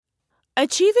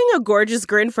Achieving a gorgeous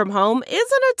grin from home isn't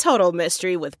a total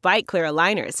mystery with Bite Clear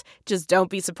aligners. Just don't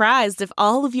be surprised if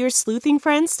all of your sleuthing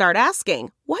friends start asking,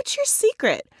 "What's your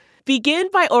secret?" Begin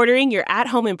by ordering your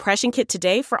at-home impression kit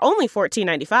today for only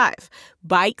 $14.95.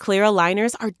 Bite Clear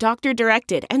aligners are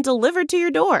doctor-directed and delivered to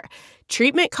your door.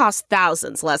 Treatment costs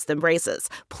thousands less than braces.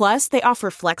 Plus, they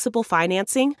offer flexible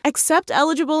financing, accept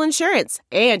eligible insurance,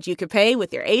 and you can pay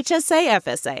with your HSA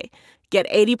FSA. Get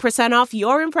 80% off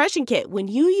your impression kit when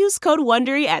you use code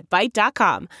WONDERY at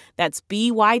Byte.com. That's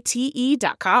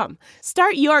BYTE.com.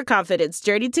 Start your confidence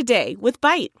journey today with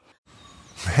Byte.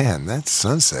 Man, that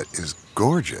sunset is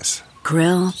gorgeous.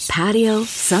 Grill, patio,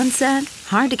 sunset.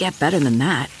 Hard to get better than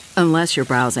that. Unless you're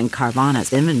browsing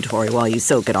Carvana's inventory while you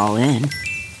soak it all in.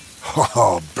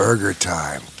 Oh, burger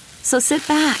time. So sit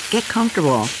back, get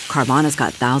comfortable. Carvana's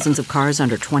got thousands of cars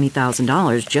under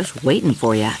 $20,000 just waiting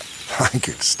for you. I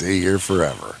could stay here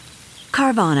forever.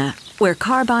 Carvana, where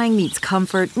car buying meets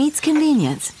comfort, meets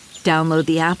convenience. Download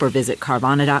the app or visit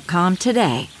Carvana.com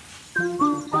today.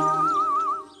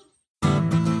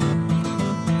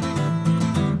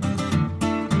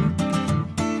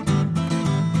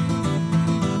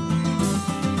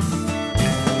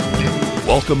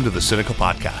 Welcome to the Sinica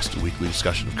Podcast, a weekly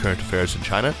discussion of current affairs in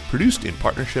China, produced in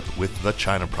partnership with The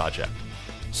China Project.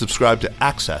 Subscribe to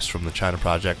Access from The China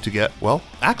Project to get, well,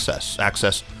 access.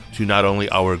 Access to not only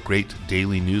our great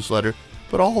daily newsletter,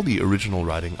 but all the original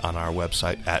writing on our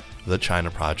website at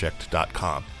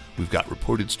thechinaproject.com. We've got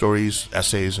reported stories,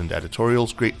 essays, and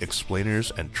editorials, great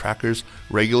explainers and trackers,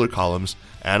 regular columns,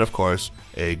 and of course,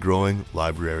 a growing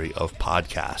library of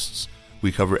podcasts.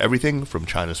 We cover everything from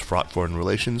China's fraught foreign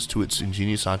relations to its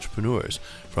ingenious entrepreneurs,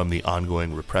 from the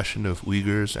ongoing repression of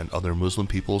Uyghurs and other Muslim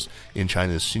peoples in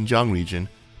China's Xinjiang region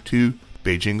to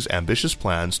Beijing's ambitious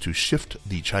plans to shift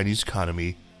the Chinese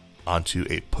economy onto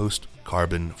a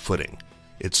post-carbon footing.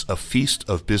 It's a feast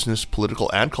of business,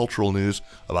 political, and cultural news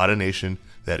about a nation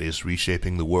that is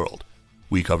reshaping the world.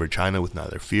 We cover China with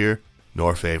neither fear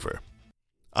nor favor.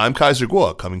 I'm Kaiser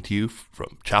Kuo, coming to you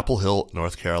from Chapel Hill,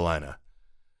 North Carolina.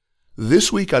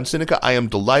 This week on Sinica, I am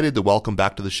delighted to welcome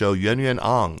back to the show Yuen Yuen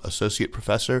Ang, Associate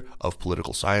Professor of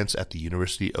Political Science at the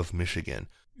University of Michigan.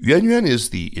 Yuen Yuen is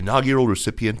the inaugural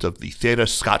recipient of the Theda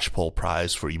Skocpol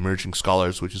Prize for Emerging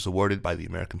Scholars, which is awarded by the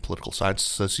American Political Science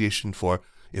Association for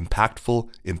impactful,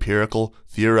 empirical,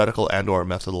 theoretical, and/or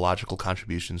methodological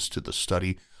contributions to the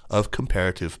study of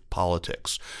comparative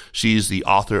politics. She is the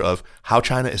author of How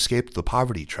China Escaped the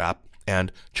Poverty Trap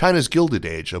and China's Gilded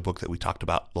Age, a book that we talked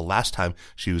about the last time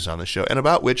she was on the show, and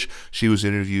about which she was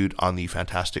interviewed on the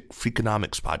fantastic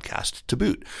Freakonomics podcast to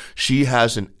boot. She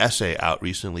has an essay out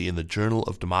recently in the Journal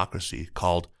of Democracy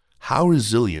called How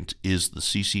Resilient is the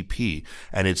CCP?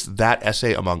 And it's that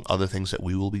essay, among other things, that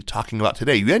we will be talking about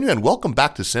today. Yuen Yuen, welcome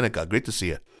back to Sinica. Great to see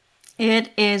you.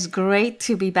 It is great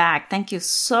to be back. Thank you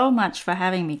so much for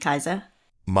having me, Kaiser.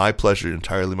 My pleasure,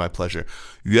 entirely my pleasure.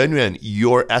 Yuen Yuen,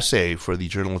 your essay for the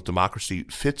Journal of Democracy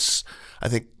fits, I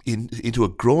think, into a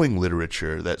growing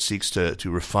literature that seeks to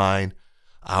refine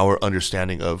our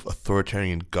understanding of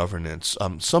authoritarian governance.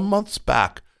 Some months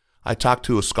back, I talked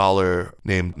to a scholar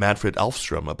named Manfred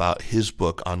Elfstrom about his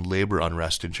book on labor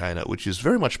unrest in China, which is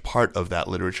very much part of that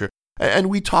literature.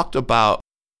 And we talked about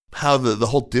how the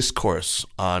whole discourse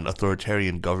on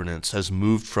authoritarian governance has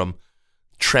moved from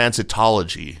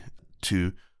transitology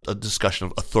to a discussion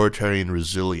of authoritarian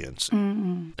resilience.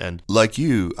 Mm-hmm. And like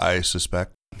you, I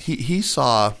suspect, he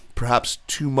saw perhaps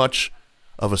too much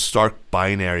of a stark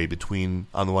binary between,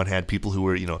 on the one hand, people who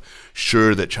were,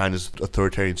 sure that China's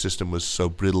authoritarian system was so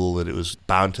brittle that it was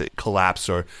bound to collapse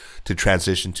or to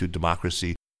transition to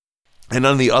democracy. And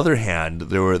on the other hand,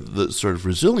 there were the sort of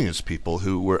resilience people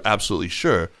who were absolutely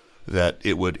sure that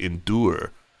it would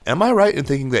endure. Am I right in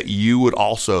thinking that you would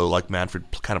also, like Manfred,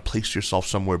 kind of place yourself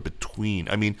somewhere between?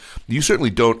 I mean, you certainly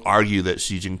don't argue that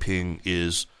Xi Jinping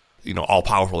is,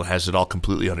 all-powerful and has it all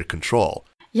completely under control.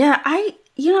 Yeah,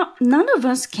 none of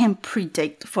us can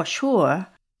predict for sure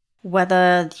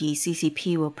whether the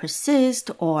CCP will persist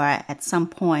or at some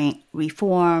point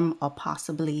reform or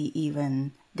possibly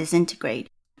even disintegrate.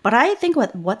 But I think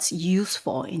what's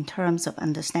useful in terms of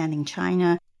understanding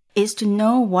China is to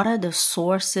know what are the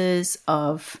sources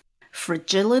of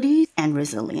fragility and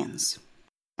resilience.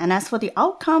 And as for the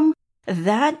outcome,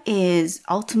 that is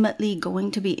ultimately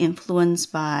going to be influenced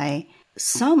by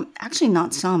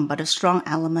but a strong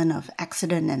element of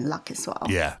accident and luck as well.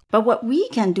 Yeah. But what we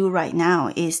can do right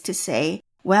now is to say,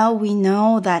 well, we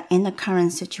know that in the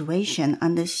current situation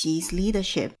under Xi's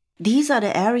leadership, these are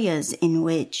the areas in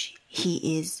which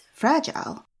he is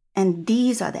fragile. And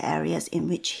these are the areas in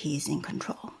which he is in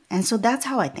control. And so that's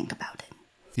how I think about it.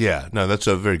 Yeah, no, that's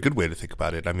a very good way to think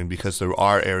about it. I mean, because there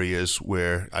are areas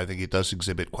where I think it does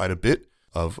exhibit quite a bit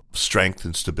of strength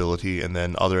and stability, and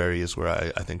then other areas where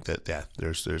I think that, yeah,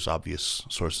 there's obvious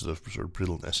sources of sort of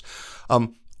brittleness.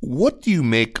 What do you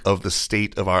make of the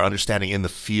state of our understanding in the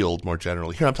field more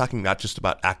generally? Here I'm talking not just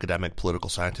about academic political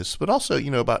scientists, but also,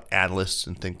 about analysts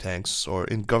and think tanks or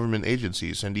in government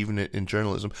agencies and even in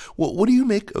journalism. What do you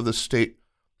make of the state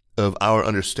of our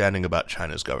understanding about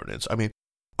China's governance? I mean,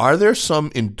 are there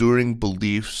some enduring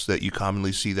beliefs that you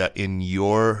commonly see that, in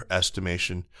your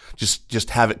estimation, just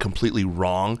have it completely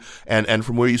wrong? And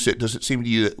from where you sit, does it seem to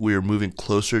you that we are moving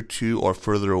closer to or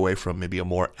further away from maybe a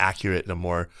more accurate and a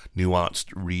more nuanced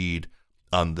read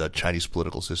on the Chinese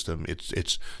political system,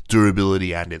 its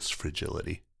durability and its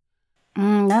fragility?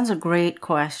 That's a great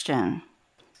question.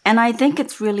 And I think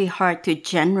it's really hard to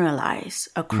generalize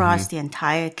across the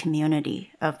entire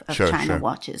community of China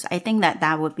watchers. I think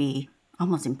that would be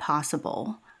almost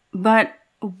impossible. But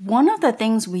one of the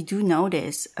things we do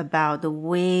notice about the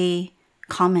way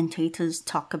commentators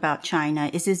talk about China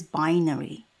is this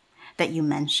binary that you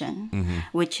mentioned,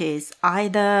 which is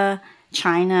either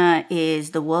China is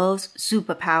the world's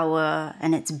superpower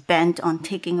and it's bent on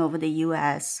taking over the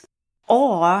US,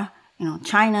 or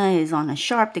China is on a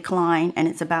sharp decline and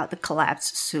it's about to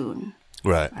collapse soon.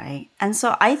 Right. And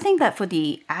so I think that for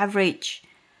the average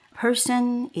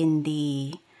person in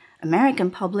the American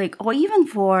public, or even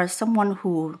for someone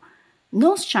who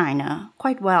knows China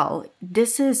quite well,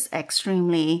 this is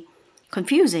extremely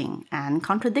confusing and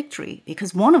contradictory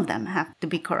because one of them have to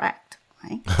be correct,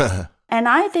 right? And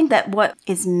I think that what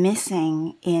is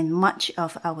missing in much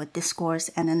of our discourse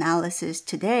and analysis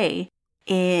today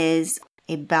is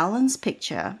a balanced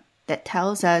picture that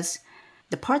tells us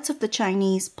the parts of the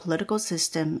Chinese political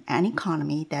system and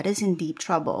economy that is in deep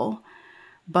trouble,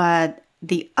 but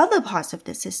the other parts of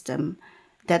the system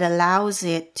that allows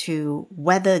it to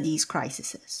weather these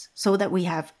crises, so that we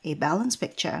have a balanced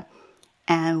picture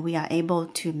and we are able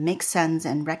to make sense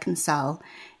and reconcile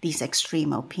these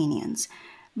extreme opinions.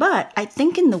 But I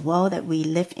think in the world that we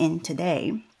live in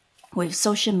today, with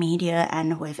social media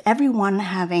and with everyone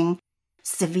having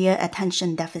severe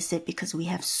attention deficit because we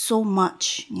have so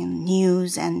much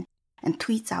news and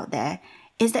tweets out there,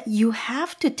 is that you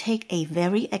have to take a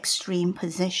very extreme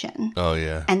position. Oh,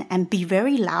 yeah. And be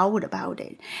very loud about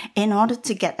it in order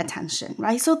to get attention,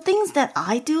 right? So things that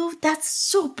I do, that's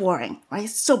so boring, right?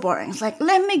 So boring. It's like,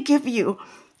 let me give you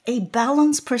a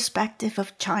balanced perspective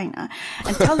of China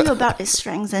and tell you about its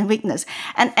strengths and weakness.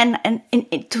 I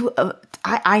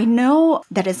know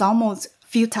that it's almost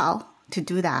futile to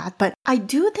do that, but I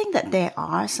do think that there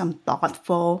are some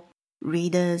thoughtful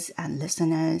readers and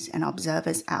listeners and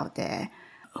observers out there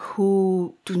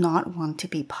who do not want to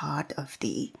be part of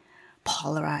the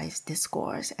polarized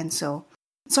discourse. And so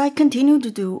I continue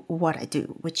to do what I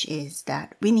do, which is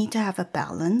that we need to have a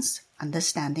balanced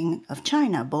understanding of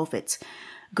China, both its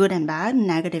good and bad,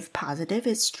 negative, positive,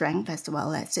 its strength as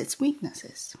well as its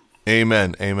weaknesses.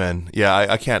 Amen. Amen. Yeah,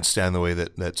 I can't stand the way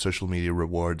that social media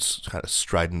rewards kind of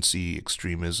stridency,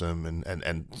 extremism, and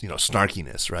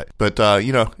snarkiness, right? But,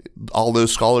 all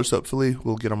those scholars, hopefully,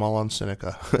 we'll get them all on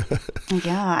Seneca.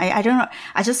 Yeah, I don't know.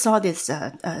 I just saw this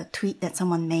tweet that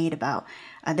someone made about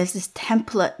there's this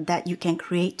template that you can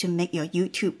create to make your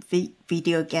YouTube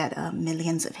video get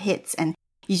millions of hits, and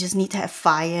you just need to have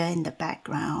fire in the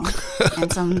background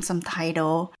and some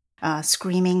title.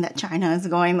 Screaming that China is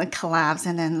going to collapse,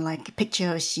 and then like a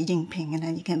picture of Xi Jinping, and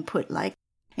then you can put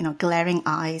glaring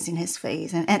eyes in his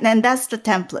face, and that's the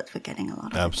template for getting a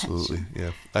lot of Absolutely, attention.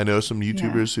 yeah. I know some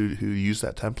YouTubers who use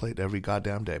that template every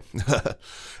goddamn day.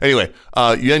 Anyway,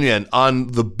 Yuen Yuen, on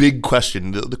the big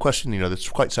question, the question that's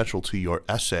quite central to your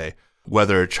essay,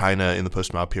 whether China in the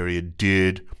post-Mao period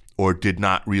did or did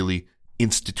not really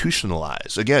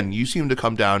institutionalize. Again, you seem to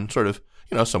come down sort of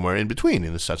somewhere in between,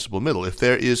 in the sensible middle. If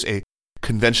there is a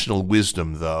conventional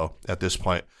wisdom, though, at this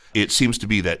point, it seems to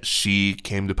be that Xi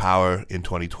came to power in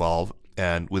 2012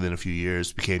 and within a few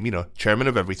years became, chairman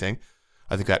of everything.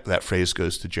 I think that phrase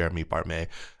goes to Jeremy Barmay.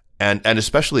 And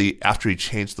especially after he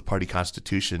changed the party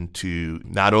constitution to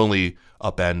not only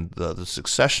upend the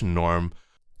succession norm,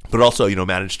 but also,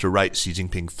 managed to write Xi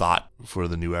Jinping thought for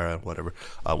the new era, whatever,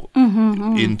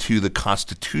 into the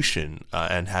constitution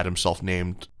and had himself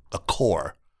named a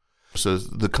core. So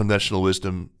the conventional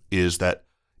wisdom is that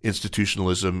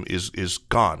institutionalism is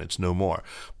gone. It's no more.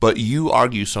 But you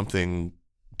argue something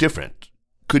different.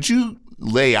 Could you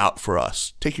lay out for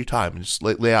us, take your time and just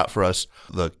lay out for us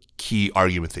the key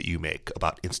argument that you make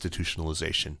about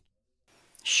institutionalization?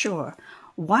 Sure.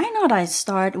 Why not I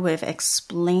start with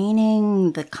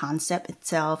explaining the concept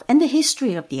itself and the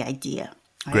history of the idea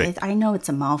Great. I know it's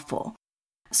a mouthful.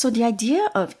 So the idea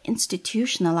of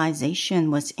institutionalization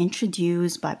was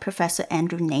introduced by Professor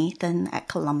Andrew Nathan at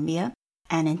Columbia.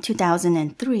 And in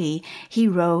 2003, he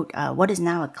wrote what is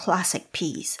now a classic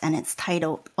piece, and it's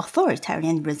titled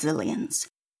Authoritarian Resilience.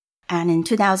 And in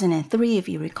 2003, if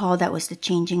you recall, that was the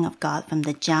changing of guard from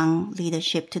the Jiang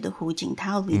leadership to the Hu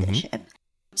Jintao leadership.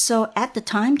 So at the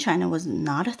time, China was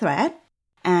not a threat.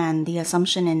 And the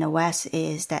assumption in the West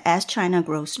is that as China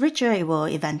grows richer, it will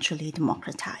eventually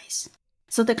democratize.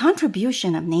 So the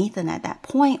contribution of Nathan at that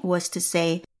point was to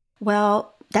say,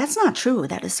 well, that's not true.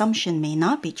 That assumption may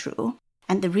not be true.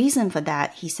 And the reason for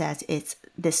that, he says, is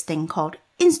this thing called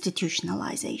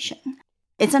institutionalization.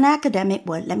 It's an academic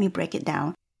word. Let me break it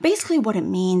down. Basically, what it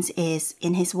means is,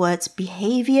 in his words,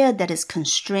 behavior that is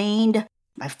constrained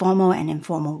by formal and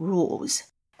informal rules.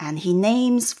 And he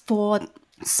names 4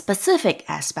 specific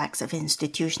aspects of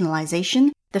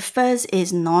institutionalization. The first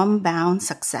is norm-bound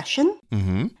succession.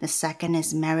 The second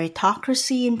is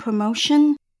meritocracy in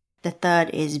promotion. The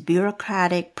third is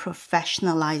bureaucratic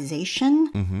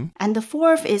professionalization. And the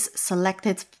fourth is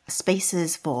selected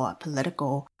spaces for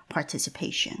political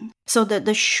participation. So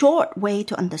the short way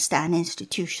to understand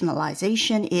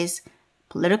institutionalization is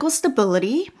political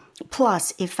stability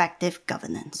plus effective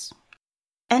governance.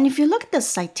 And if you look at the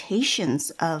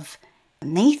citations of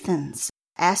Nathan's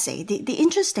essay, the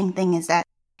interesting thing is that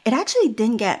it actually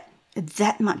didn't get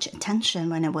that much attention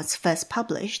when it was first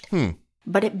published,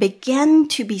 but it began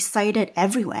to be cited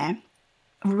everywhere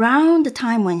around the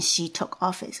time when Xi took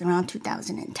office, around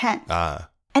 2010.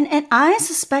 And I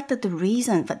suspect that the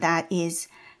reason for that is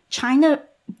China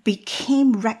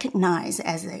became recognized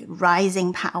as a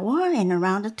rising power in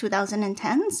around the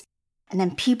 2010s. And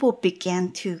then people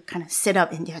began to kind of sit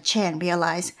up in their chair and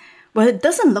realize, well, it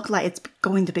doesn't look like it's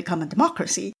going to become a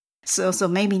democracy. So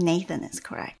maybe Nathan is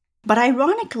correct. But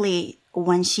ironically,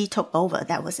 when Xi took over,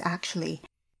 that was actually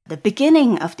the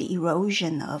beginning of the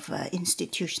erosion of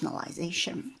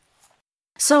institutionalization.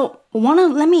 So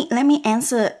let me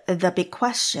answer the big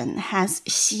question: has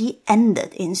Xi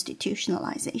ended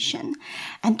institutionalization?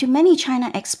 And to many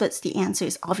China experts, the answer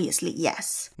is obviously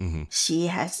yes. Xi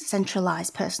has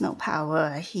centralized personal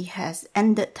power. He has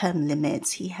ended term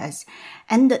limits. He has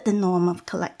ended the norm of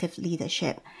collective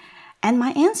leadership. And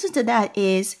my answer to that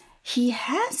is he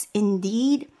has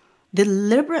indeed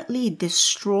deliberately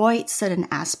destroyed certain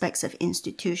aspects of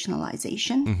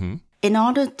institutionalization in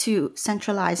order to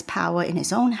centralize power in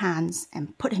his own hands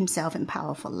and put himself in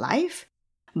power for life.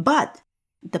 But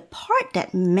the part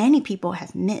that many people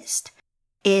have missed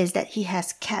is that he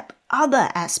has kept other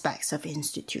aspects of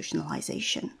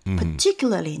institutionalization,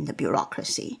 particularly in the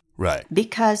bureaucracy. Right.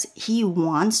 Because he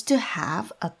wants to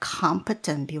have a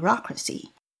competent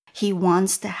bureaucracy. He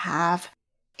wants to have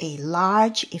a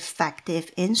large,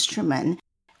 effective instrument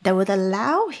that would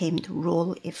allow him to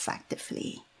rule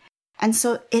effectively. And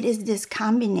so it is this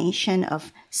combination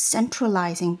of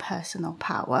centralizing personal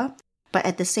power, but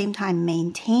at the same time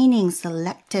maintaining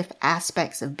selective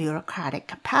aspects of bureaucratic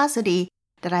capacity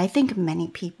that I think many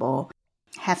people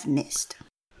have missed.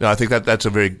 No, I think that's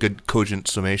a very good cogent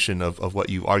summation of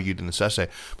what you argued in this essay.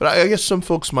 But I guess some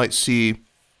folks might see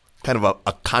kind of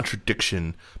a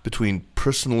contradiction between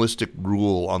personalistic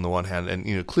rule on the one hand,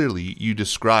 and clearly you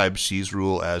describe Xi's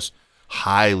rule as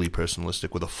highly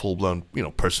personalistic with a full-blown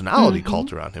personality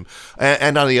cult around him,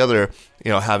 and on the other,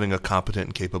 having a competent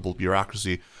and capable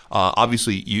bureaucracy.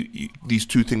 Obviously, these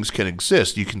two things can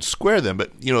exist. You can square them,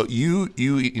 but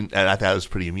and I thought it was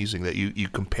pretty amusing that you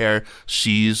compare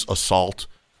Xi's assault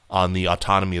on the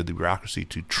autonomy of the bureaucracy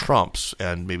to Trump's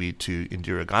and maybe to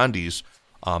Indira Gandhi's.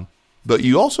 But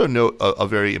you also note a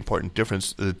very important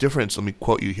difference. The difference, let me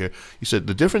quote you here. You said,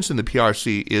 the difference in the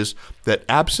PRC is that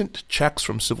absent checks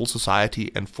from civil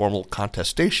society and formal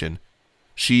contestation,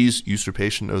 Xi's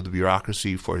usurpation of the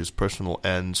bureaucracy for his personal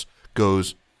ends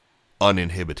goes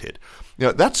uninhibited.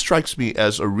 That strikes me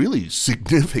as a really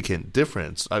significant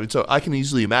difference. I mean, so I can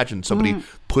easily imagine somebody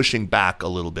pushing back a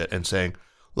little bit and saying,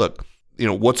 look,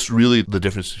 what's really the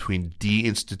difference between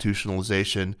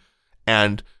deinstitutionalization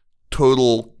and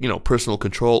total, personal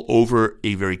control over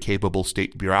a very capable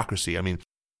state bureaucracy? I mean,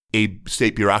 a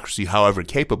state bureaucracy, however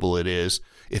capable it is,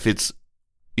 if it's,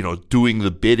 doing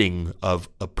the bidding of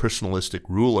a personalistic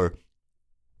ruler,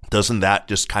 doesn't that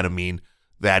just kind of mean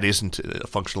that isn't a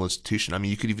functional institution? I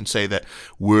mean, you could even say that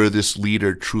were this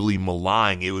leader truly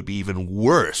malign, it would be even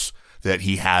worse that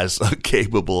he has a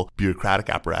capable bureaucratic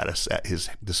apparatus at his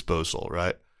disposal,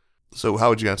 right? So how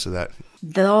would you answer that?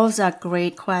 Those are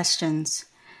great questions.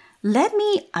 Let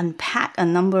me unpack a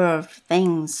number of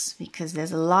things because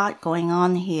there's a lot going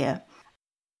on here.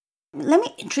 Let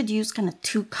me introduce kind of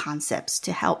two concepts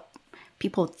to help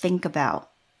people think about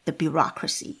the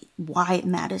bureaucracy, why it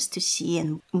matters to Xi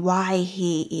and why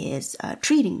he is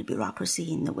treating the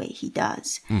bureaucracy in the way he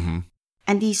does. Mm-hmm.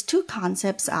 And these two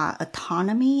concepts are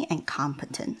autonomy and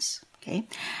competence. Okay,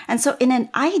 and so in an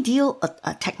ideal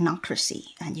technocracy,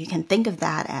 and you can think of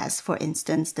that as, for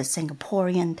instance, the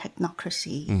Singaporean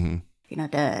technocracy, Mm-hmm.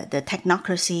 The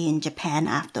technocracy in Japan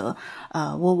after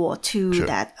World War II Sure.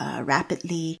 that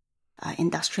rapidly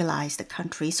industrialized the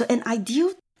country. So an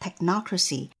ideal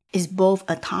technocracy is both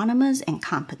autonomous and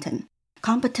competent.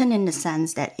 Competent in the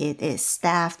sense that it is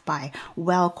staffed by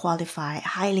well-qualified,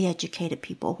 highly educated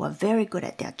people who are very good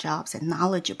at their jobs and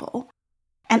knowledgeable.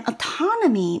 And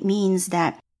autonomy means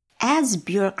that as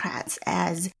bureaucrats,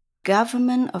 as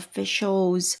government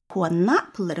officials who are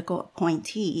not political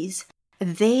appointees,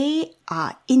 they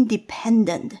are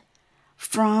independent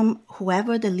from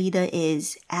whoever the leader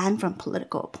is and from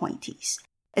political appointees.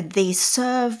 They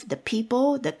serve the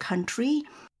people, the country,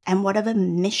 and whatever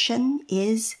mission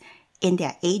is in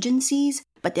their agencies,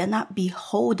 but they're not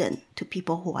beholden to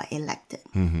people who are elected.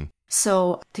 Mm-hmm.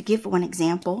 So to give one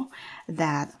example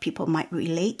that people might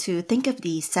relate to, think of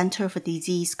the Center for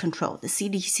Disease Control, the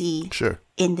CDC, Sure.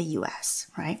 in the US,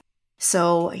 right?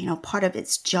 So, part of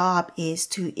its job is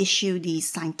to issue these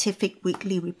scientific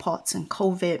weekly reports on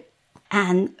COVID.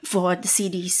 And for the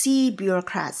CDC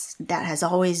bureaucrats, that has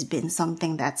always been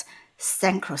something that's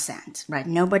sacrosanct, right?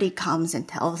 Nobody comes and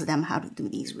tells them how to do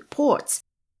these reports.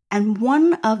 And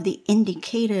one of the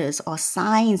indicators or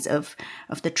signs of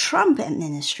the Trump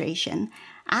administration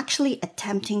actually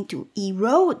attempting to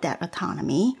erode that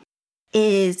autonomy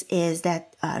is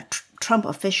that Trump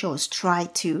officials try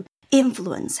to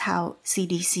influence how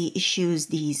CDC issues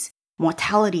these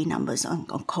mortality numbers on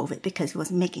COVID because it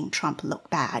was making Trump look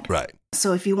bad. Right.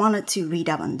 So if you wanted to read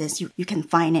up on this, you can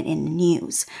find it in the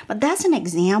news. But that's an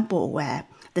example where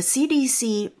the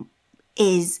CDC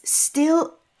is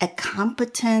still a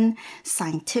competent,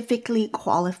 scientifically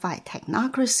qualified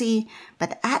technocracy,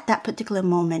 but at that particular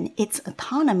moment, its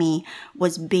autonomy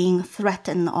was being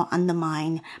threatened or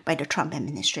undermined by the Trump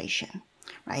administration,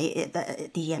 right?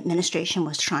 The administration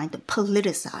was trying to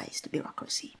politicize the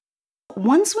bureaucracy.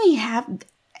 Once we have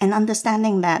an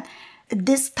understanding that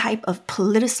this type of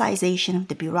politicization of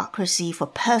the bureaucracy for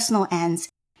personal ends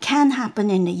can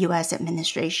happen in the U.S.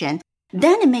 administration,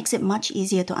 then it makes it much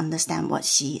easier to understand what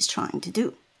Xi is trying to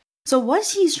do. So what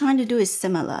Xi's trying to do is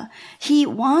similar. He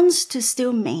wants to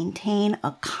still maintain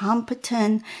a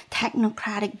competent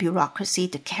technocratic bureaucracy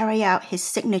to carry out his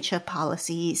signature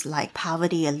policies like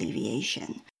poverty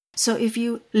alleviation. So if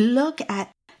you look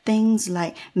at things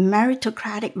like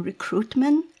meritocratic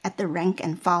recruitment at the rank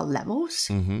and file levels,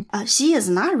 Xi has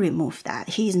not removed that.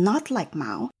 He is not like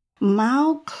Mao.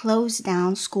 Mao closed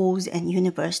down schools and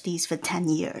universities for 10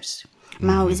 years.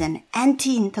 Mao is an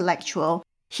anti-intellectual.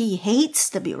 He hates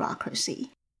the bureaucracy,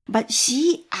 but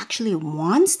Xi actually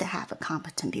wants to have a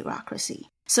competent bureaucracy.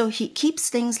 So he keeps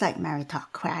things like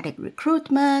meritocratic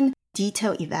recruitment,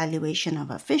 detailed evaluation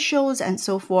of officials, and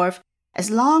so forth,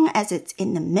 as long as it's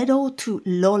in the middle to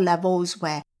low levels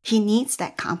where he needs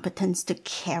that competence to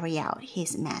carry out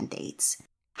his mandates.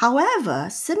 However,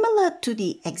 similar to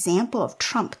the example of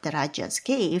Trump that I just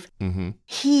gave,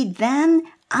 he then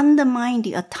undermined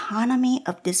the autonomy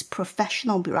of this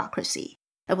professional bureaucracy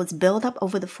that was built up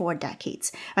over the 4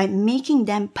 decades by making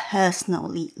them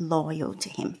personally loyal to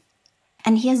him.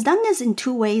 And he has done this in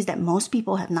 2 ways that most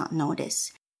people have not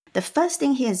noticed. The first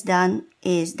thing he has done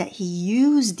is that he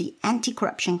used the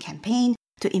anti-corruption campaign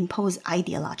to impose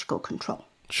ideological control.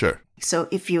 Sure. So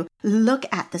if you look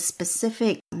at the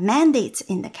specific mandates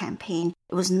in the campaign,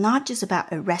 it was not just about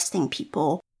arresting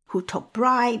people who took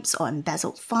bribes or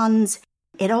embezzled funds.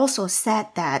 It also said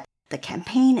that the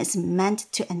campaign is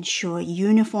meant to ensure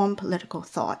uniform political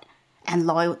thought and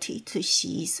loyalty to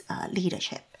Xi's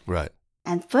leadership. Right.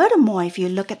 And furthermore, if you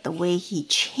look at the way he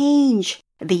changed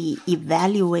the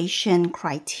evaluation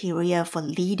criteria for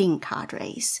leading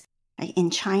cadres, right? In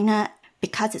China,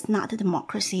 because it's not a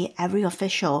democracy, every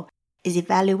official is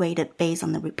evaluated based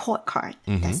on the report card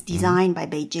that's designed by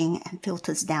Beijing and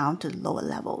filters down to the lower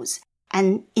levels.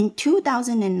 And in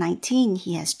 2019,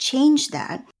 he has changed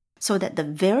that so that the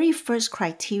very first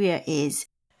criteria is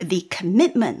the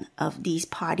commitment of these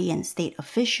party and state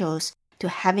officials to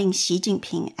having Xi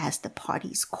Jinping as the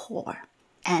party's core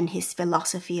and his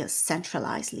philosophy of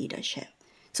centralized leadership.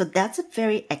 So that's a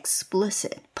very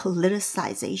explicit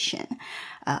politicization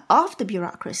of the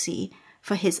bureaucracy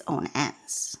for his own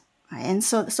ends. Right? And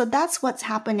so that's what's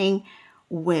happening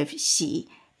with Xi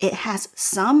it has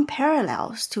some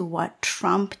parallels to what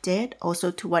Trump did,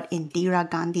 also to what Indira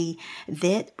Gandhi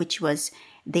did, which was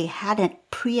they had a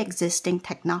pre-existing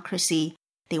technocracy.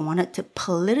 They wanted to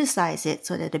politicize it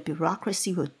so that the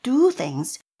bureaucracy would do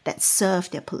things that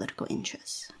serve their political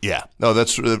interests. Yeah, no,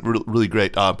 that's really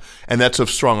great. And that's a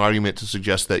strong argument to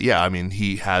suggest that, yeah, I mean,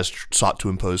 he has sought to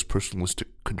impose personalistic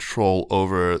control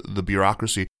over the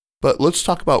bureaucracy. But let's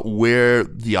talk about where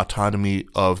the autonomy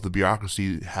of the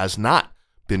bureaucracy has not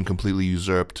been completely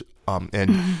usurped.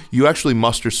 You actually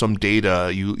muster some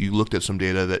data, you looked at some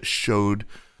data that showed,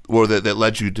 or that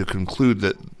led you to conclude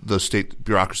that the state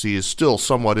bureaucracy is still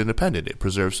somewhat independent. It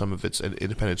preserves some of its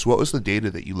independence. What was the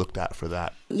data that you looked at for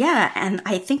that? Yeah, and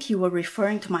I think you were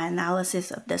referring to my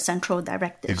analysis of the central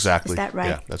directives. Exactly. Is that right?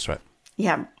 Yeah, that's right.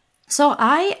 Yeah. So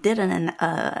I did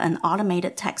an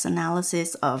automated text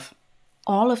analysis of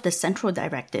all of the central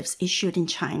directives issued in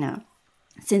China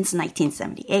since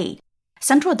 1978.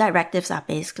 Central directives are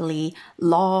basically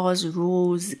laws,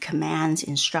 rules, commands,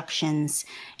 instructions,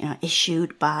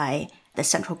 issued by the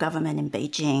central government in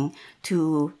Beijing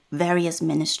to various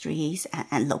ministries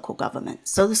and local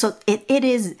governments. So it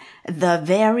is the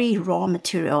very raw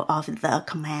material of the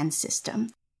command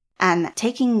system. And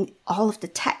taking all of the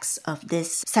texts of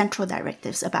these central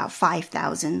directives, about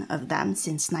 5,000 of them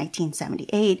since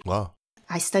 1978, wow.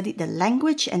 I studied the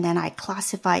language and then I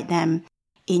classified them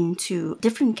into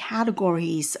different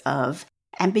categories of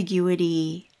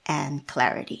ambiguity and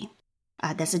clarity.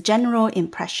 There's a general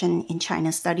impression in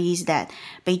China studies that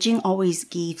Beijing always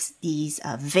gives these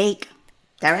vague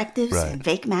directives and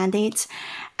vague mandates.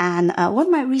 And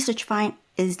what my research finds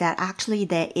is that actually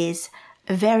there is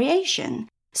a variation.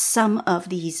 Some of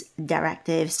these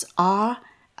directives are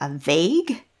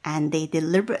vague and they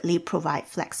deliberately provide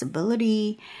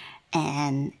flexibility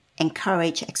and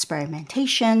encourage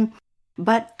experimentation.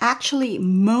 But actually,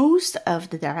 most of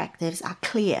the directives are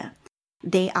clear.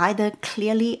 They either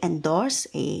clearly endorse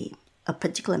a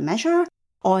particular measure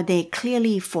or they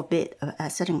clearly forbid a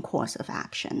certain course of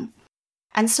action.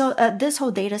 And so this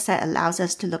whole data set allows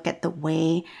us to look at the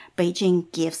way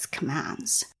Beijing gives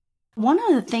commands. One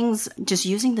of the things, just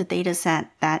using the data set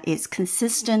that is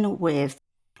consistent with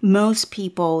most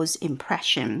people's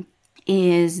impression,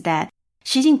 is that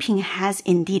Xi Jinping has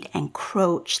indeed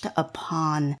encroached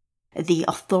upon the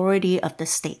authority of the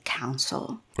State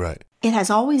Council. Right. It has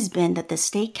always been that the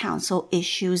State Council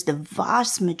issues the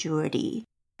vast majority,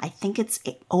 I think it's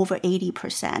over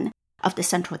 80%, of the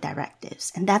central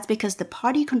directives. And that's because the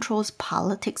party controls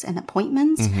politics and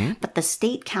appointments, but the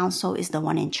State Council is the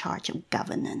one in charge of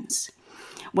governance.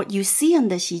 What you see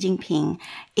under Xi Jinping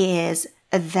is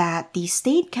that the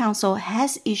State Council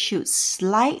has issued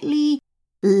slightly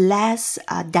less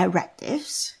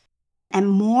directives, and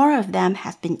more of them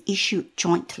have been issued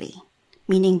jointly,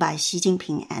 meaning by Xi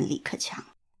Jinping and Li Keqiang.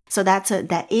 So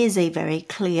that is a very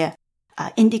clear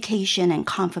indication and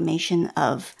confirmation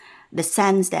of the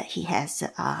sense that he has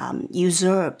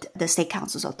usurped the State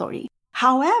Council's authority.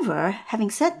 However, having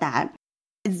said that,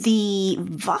 the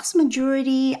vast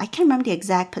majority, I can't remember the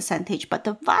exact percentage, but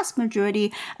the vast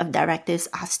majority of directives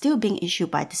are still being issued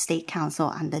by the State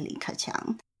Council under Li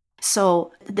Keqiang.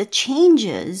 So the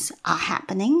changes are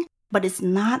happening, but it's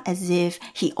not as if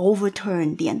he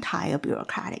overturned the entire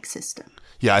bureaucratic system.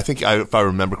 Yeah, I think if I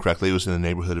remember correctly, it was in the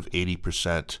neighborhood of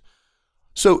 80%.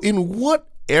 So in what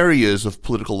areas of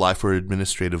political life or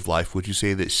administrative life would you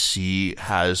say that Xi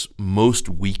has most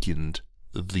weakened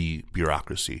the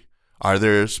bureaucracy? Are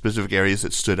there specific areas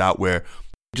that stood out where,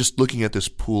 just looking at this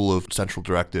pool of central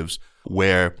directives,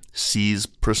 where Xi's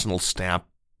personal stamp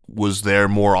was there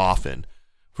more often?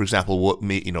 For example, what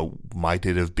might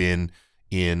it have been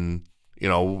in,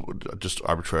 just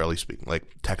arbitrarily speaking, like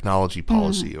technology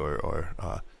policy or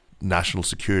national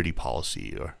security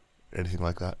policy or anything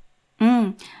like that?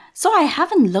 So I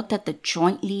haven't looked at the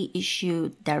jointly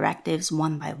issued directives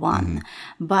one by one,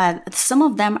 but some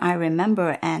of them I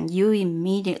remember, and you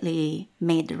immediately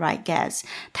made the right guess.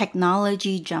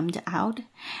 Technology jumped out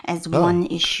as one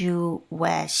issue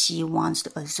where Xi wants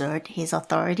to assert his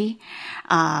authority.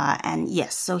 And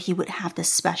yes, so he would have the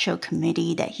special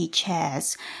committee that he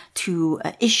chairs to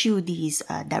issue these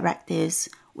directives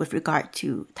with regard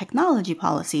to technology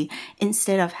policy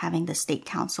instead of having the State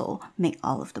Council make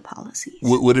all of the policies.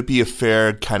 Would it be a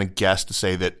fair kind of guess to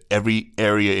say that every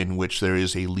area in which there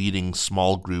is a leading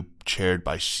small group chaired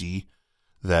by Xi,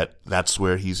 that's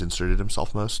where he's inserted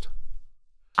himself most?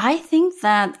 I think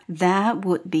that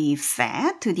would be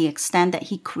fair to the extent that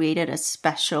he created a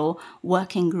special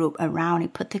working group around a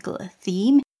particular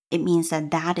theme. It means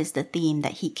that is the theme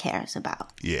that he cares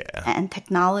about. Yeah. And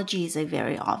technology is a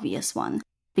very obvious one.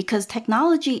 because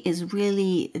technology is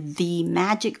really the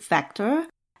magic factor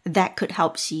that could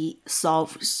help Xi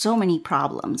solve so many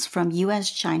problems, from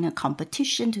US-China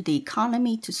competition to the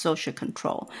economy to social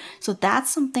control. So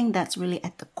that's something that's really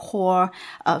at the core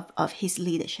of his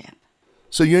leadership.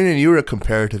 So Yuen Yuen, you're a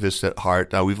comparativist at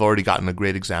heart. Now, we've already gotten a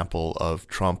great example of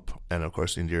Trump and, of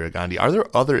course, Indira Gandhi. Are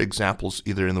there other examples,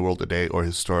 either in the world today or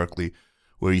historically,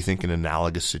 where you think an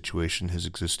analogous situation has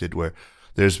existed, where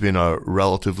there's been a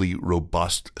relatively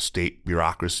robust state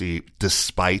bureaucracy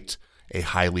despite a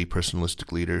highly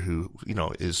personalistic leader who,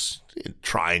 is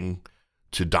trying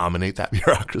to dominate that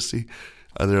bureaucracy?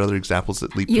 Are there other examples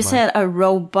that leap to mind? You said a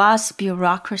robust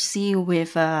bureaucracy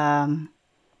with a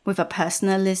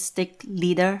personalistic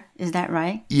leader. Is that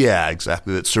right? Yeah,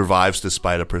 exactly. That survives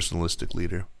despite a personalistic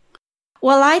leader.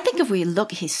 Well, I think if we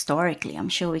look historically, I'm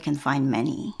sure we can find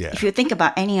many. Yeah. If you think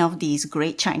about any of these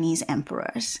great Chinese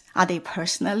emperors, are they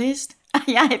personalist?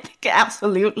 Yeah, I think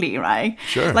absolutely, right?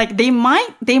 Sure. Like they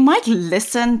might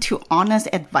listen to honest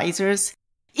advisors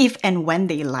if and when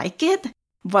they like it.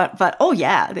 But oh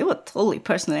yeah, they were totally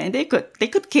personal, and they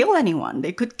could kill anyone.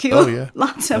 They could kill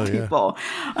lots of people.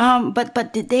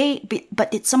 But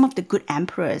did some of the good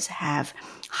emperors have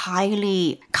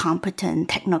highly competent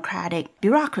technocratic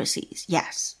bureaucracies?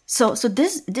 Yes. So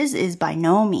this is by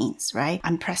no means, right,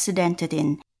 unprecedented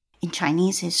in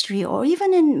Chinese history or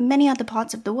even in many other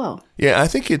parts of the world. Yeah, I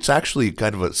think it's actually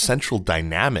kind of a central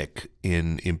dynamic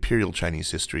in imperial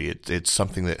Chinese history. It's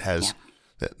something that has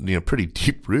pretty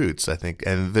deep roots, I think.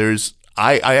 And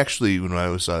I actually, when I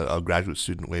was a graduate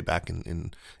student way back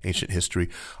in ancient history,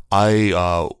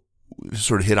 I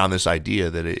sort of hit on this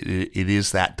idea that it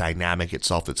is that dynamic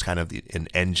itself that's kind of an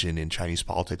engine in Chinese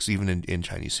politics, even in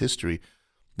Chinese history,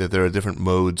 that there are different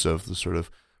modes of the sort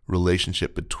of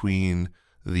relationship between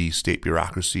the state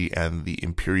bureaucracy and the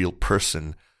imperial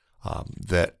person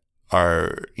that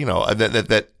are,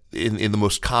 that in the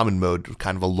most common mode,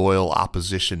 kind of a loyal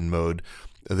opposition mode,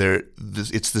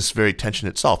 it's this very tension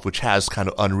itself, which has kind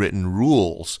of unwritten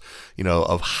rules,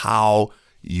 of how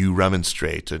you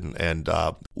remonstrate and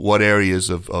what areas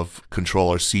of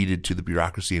control are ceded to the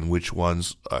bureaucracy and which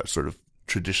ones are sort of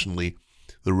traditionally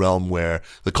the realm where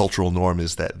the cultural norm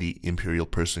is that the imperial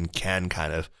person can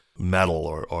kind of meddle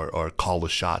or call the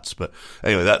shots. But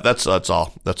anyway, that's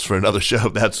all. That's for another show.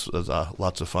 That's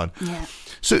lots of fun. Yeah.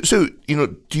 So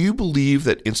do you believe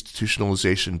that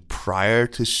institutionalization prior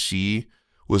to Xi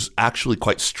was actually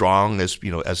quite strong,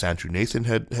 as Andrew Nathan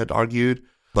had argued,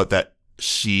 but that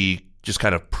Xi just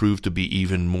kind of proved to be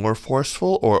even more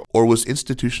forceful, or was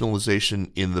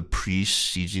institutionalization in the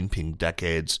pre-Xi Jinping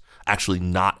decades actually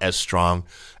not as strong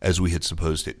as we had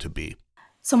supposed it to be?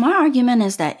 So my argument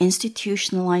is that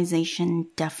institutionalization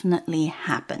definitely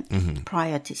happened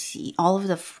prior to Xi. All of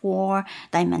the 4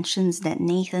 dimensions that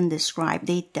Nathan described,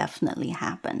 they definitely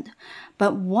happened.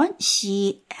 But what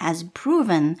Xi has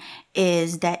proven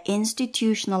is that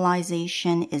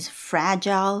institutionalization is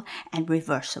fragile and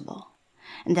reversible,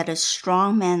 and that a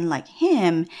strong man like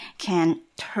him can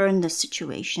turn the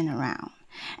situation around.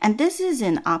 And this is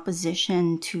in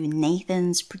opposition to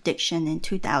Nathan's prediction in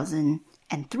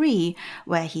 2003,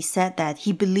 where he said that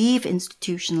he believed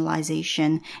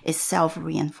institutionalization is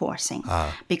self-reinforcing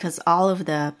because all of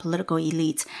the political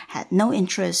elites had no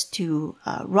interest to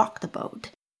rock the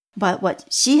boat. But what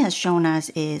Xi has shown us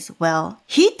is, well,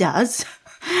 he does.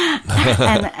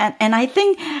 and I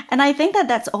think that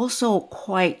that's also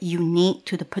quite unique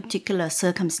to the particular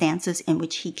circumstances in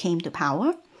which he came to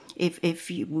power. If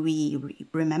we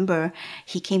remember,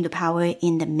 he came to power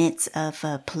in the midst of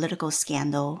a political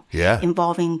scandal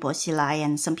involving Bo Xilai,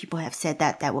 and some people have said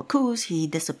that were coups. He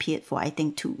disappeared for, I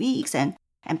think, 2 weeks, and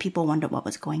people wondered what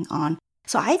was going on.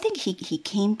 So I think he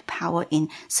came to power in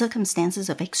circumstances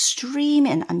of extreme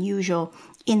and unusual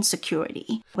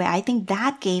insecurity, where I think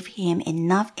that gave him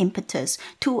enough impetus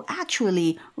to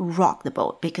actually rock the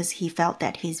boat, because he felt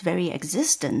that his very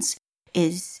existence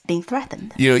is being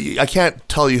threatened. I can't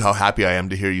tell you how happy I am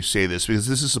to hear you say this, because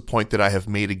this is a point that I have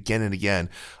made again and again.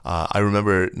 I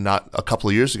remember not a couple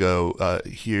of years ago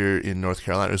here in North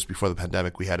Carolina, it was before the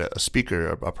pandemic, we had a speaker,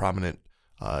 a prominent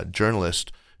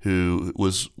journalist who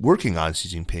was working on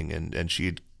Xi Jinping, and she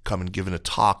had come and given a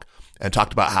talk and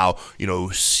talked about how,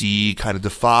 Xi kind of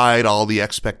defied all the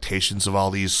expectations of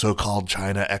all these so-called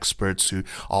China experts who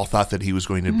all thought that he was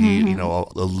going to be, a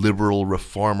liberal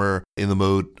reformer in the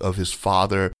mode of his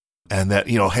father. And that,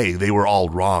 hey, they were all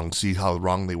wrong. See how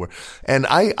wrong they were. And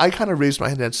I kind of raised my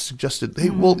hand and suggested, hey,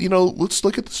 well, let's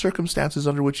look at the circumstances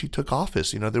under which he took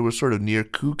office. There were sort of near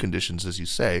coup conditions, as you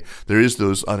say. There is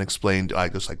those unexplained, I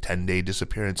guess, like 10-day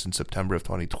disappearance in September of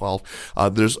 2012.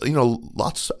 There's,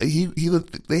 lots.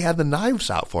 They had the knives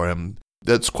out for him.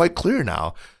 That's quite clear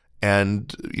now.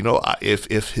 And,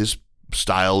 if his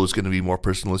style was going to be more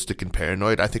personalistic and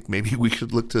paranoid, I think maybe we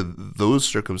should look to those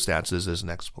circumstances as an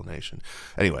explanation.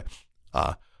 Anyway,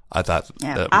 I thought...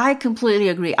 Yeah, I completely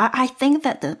agree. I think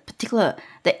that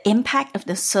the impact of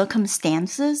the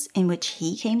circumstances in which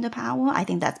he came to power, I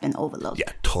think that's been overlooked.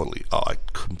 Yeah, totally. Oh, I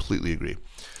completely agree.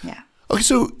 Yeah. Okay,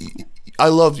 so I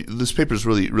love this paper is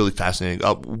really, really fascinating.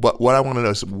 But what I want to know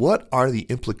is, what are the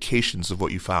implications of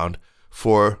what you found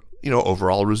for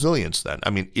overall resilience then?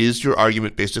 I mean, is your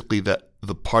argument basically that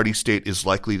the party state is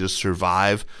likely to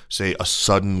survive, say, a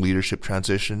sudden leadership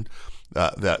transition,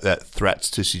 that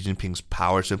threats to Xi Jinping's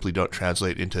power simply don't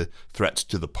translate into threats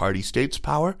to the party state's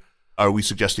power? Are we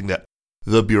suggesting that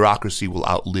the bureaucracy will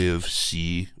outlive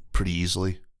Xi pretty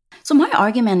easily? So my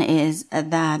argument is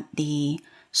that the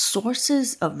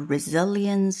sources of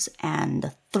resilience and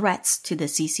the threats to the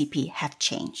CCP have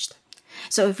changed.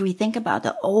 So if we think about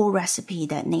the old recipe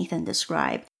that Nathan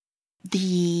described,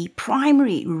 the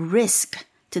primary risk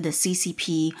to the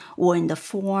CCP were in the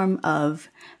form of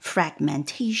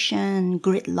fragmentation,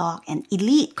 gridlock, and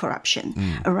elite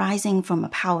corruption arising from a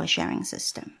power-sharing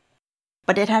system.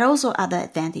 But it had also other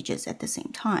advantages at the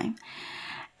same time.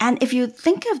 And if you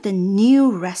think of the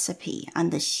new recipe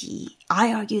under Xi,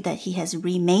 I argue that he has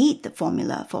remade the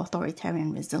formula for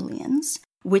authoritarian resilience,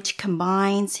 which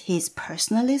combines his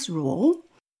personalist role.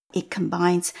 It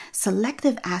combines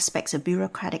selective aspects of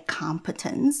bureaucratic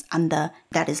competence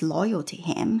that is loyal to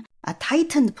him, a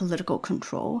tightened political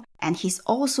control, and he's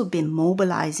also been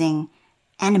mobilizing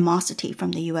animosity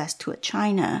from the US toward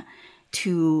China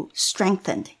to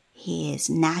strengthen his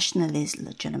nationalist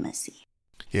legitimacy.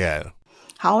 Yeah.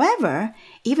 However,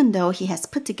 even though he has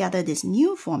put together this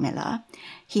new formula,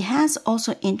 he has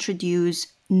also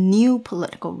introduced new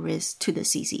political risks to the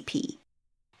CCP.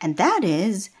 And that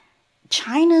is,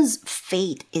 China's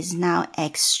fate is now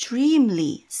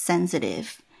extremely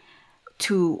sensitive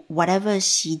to whatever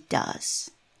Xi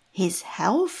does. His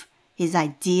health, his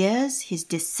ideas, his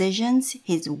decisions,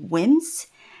 his whims,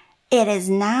 it is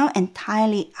now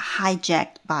entirely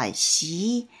hijacked by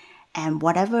Xi and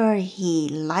whatever he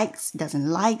likes, doesn't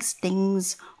like,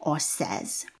 thinks, or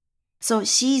says. So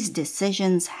Xi's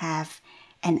decisions have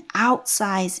an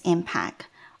outsized impact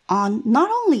on not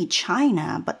only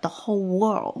China, but the whole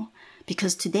world.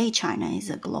 Because today China is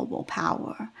a global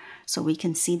power. So we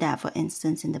can see that, for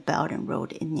instance, in the Belt and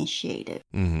Road Initiative.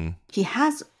 Mm-hmm. He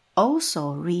has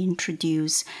also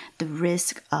reintroduced the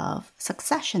risk of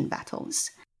succession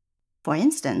battles. For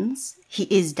instance, he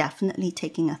is definitely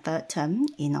taking a third term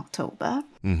in October.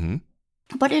 Mm-hmm.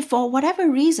 But if for whatever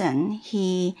reason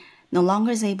he no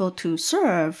longer is able to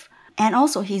serve, and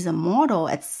also he's immortal,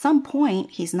 at some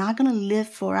point he's not going to live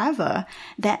forever,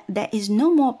 that there is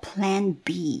no more plan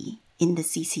B in the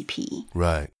CCP.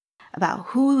 Right. About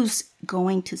who's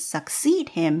going to succeed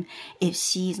him if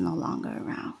Xi's no longer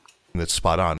around. That's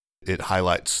spot on. It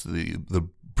highlights the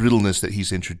brittleness that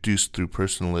he's introduced through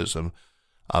personalism.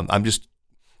 I'm just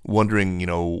wondering,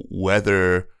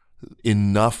 whether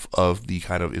enough of the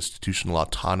kind of institutional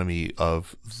autonomy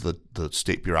of the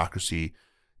state bureaucracy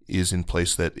is in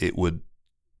place that it would,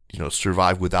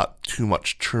 survive without too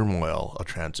much turmoil, a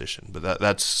transition. But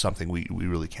that's something we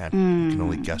really can't, we can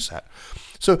only guess at.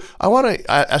 So I want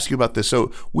to ask you about this.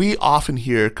 So we often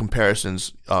hear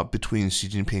comparisons between Xi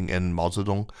Jinping and Mao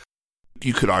Zedong.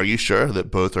 You could argue, sure, that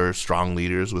both are strong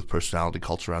leaders with personality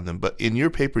culture around them. But in your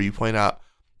paper, you point out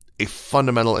a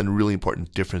fundamental and really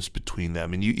important difference between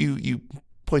them. And you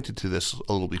pointed to this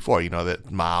a little before, that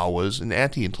Mao was an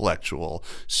anti-intellectual.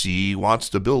 Xi wants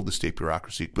to build the state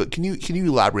bureaucracy. But can you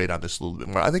elaborate on this a little bit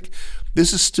more? I think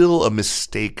this is still a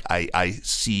mistake I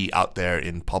see out there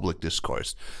in public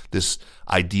discourse. This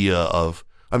idea of,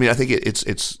 I think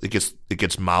it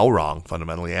gets Mao wrong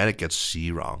fundamentally, and it gets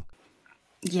Xi wrong.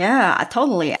 Yeah,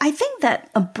 totally. I think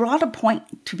that a broader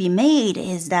point to be made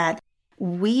is that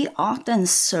we often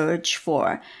search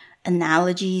for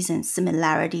analogies and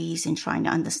similarities in trying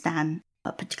to understand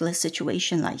a particular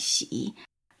situation like Xi.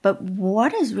 But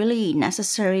what is really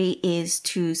necessary is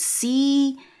to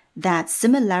see that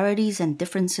similarities and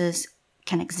differences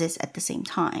can exist at the same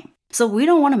time. So we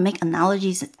don't want to make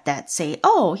analogies that say,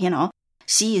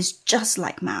 Xi is just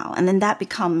like Mao, and then that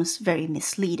becomes very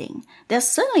misleading. There's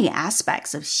certainly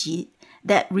aspects of Xi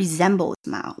that resembles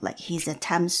Mao, like his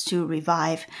attempts to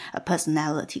revive a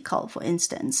personality cult, for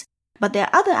instance. But there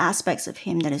are other aspects of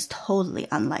him that is totally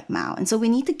unlike Mao. And so we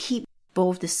need to keep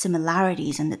both the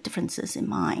similarities and the differences in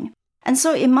mind. And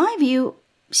so in my view,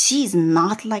 Xi is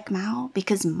not like Mao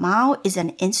because Mao is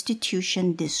an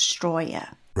institution destroyer.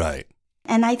 Right.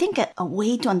 And I think a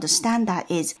way to understand that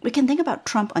is we can think about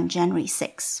Trump on January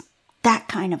 6th, that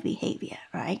kind of behavior,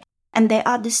 right? And there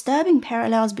are disturbing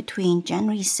parallels between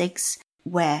January 6th,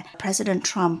 where President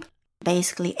Trump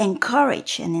basically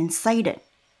encouraged and incited,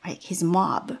 right, his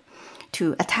mob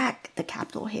to attack the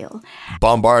Capitol Hill.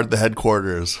 Bombard the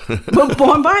headquarters.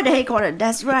 Bombard the headquarters,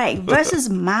 that's right. Versus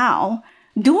Mao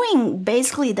doing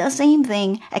basically the same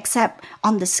thing, except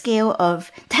on the scale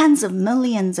of tens of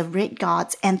millions of Red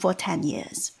Guards and for 10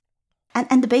 years.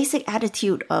 And the basic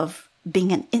attitude of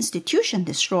being an institution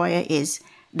destroyer is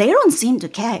they don't seem to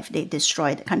care if they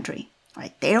destroy the country,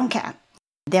 right? They don't care.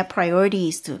 Their priority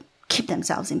is to keep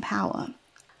themselves in power.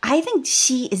 I think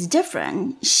Xi is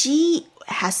different. Xi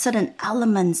has certain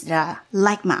elements that are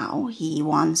like Mao. He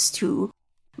wants to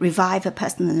revive a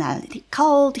personality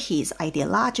cult. He's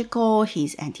ideological.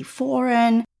 He's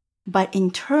anti-foreign. But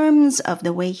in terms of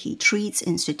the way he treats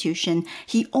institution,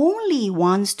 he only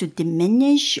wants to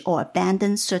diminish or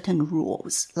abandon certain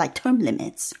rules, like term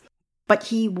limits. But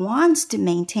he wants to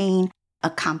maintain a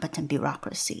competent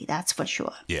bureaucracy, that's for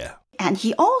sure. Yeah. And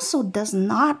he also does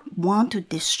not want to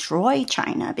destroy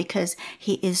China because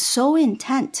he is so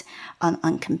intent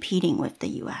on competing with the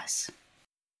U.S.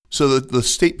 So the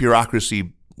state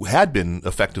bureaucracy had been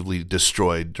effectively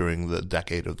destroyed during the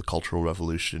decade of the Cultural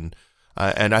Revolution.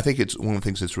 And I think it's one of the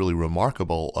things that's really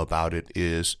remarkable about it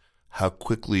is how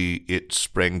quickly it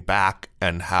sprang back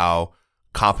and how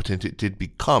competent it did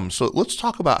become. So let's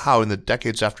talk about how in the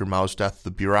decades after Mao's death,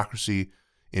 the bureaucracy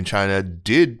in China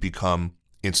did become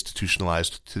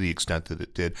institutionalized to the extent that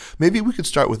it did. Maybe we could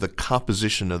start with the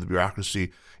composition of the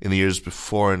bureaucracy in the years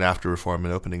before and after reform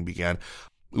and opening began.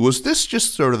 Was this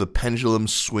just sort of the pendulum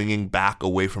swinging back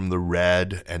away from the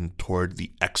red and toward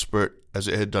the expert as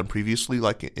it had done previously,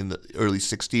 like in the early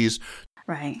 60s?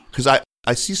 Right. Because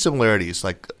I see similarities,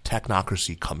 like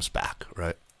technocracy comes back,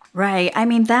 right? Right. I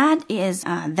mean, that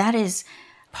is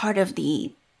part of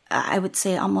the, I would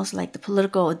say, almost like the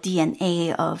political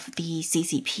DNA of the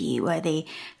CCP, where they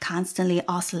constantly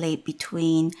oscillate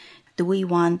between, do we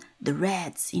want the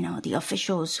Reds, the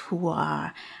officials who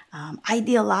are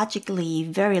ideologically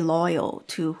very loyal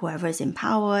to whoever is in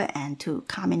power and to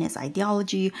communist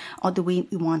ideology, or do we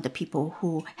want the people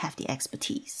who have the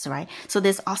expertise, right? So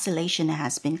this oscillation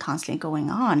has been constantly going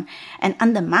on. And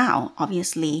under Mao,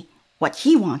 obviously, what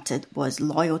he wanted was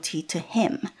loyalty to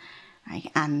him, right?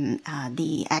 And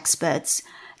the experts,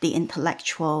 the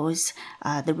intellectuals,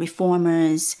 the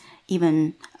reformers,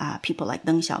 even people like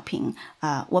Deng Xiaoping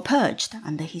were purged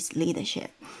under his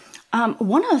leadership.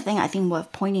 One other thing I think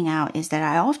worth pointing out is that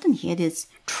I often hear this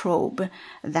trope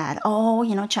that,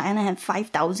 China had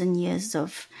 5,000 years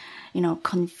of,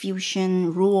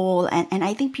 Confucian rule. And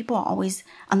I think people are always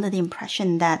under the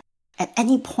impression that at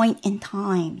any point in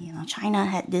time, China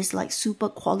had this like super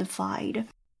qualified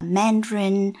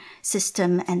Mandarin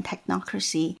system and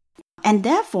technocracy. And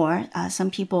therefore, some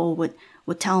people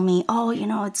would tell me,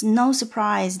 it's no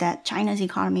surprise that China's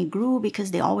economy grew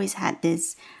because they always had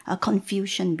this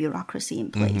Confucian bureaucracy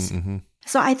in place. Mm-hmm.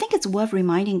 So I think it's worth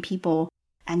reminding people,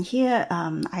 and here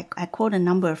I quote a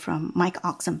number from Mike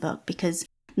Oxenberg, because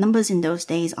numbers in those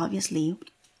days obviously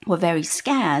were very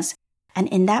scarce. And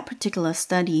in that particular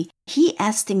study, he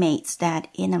estimates that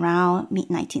in around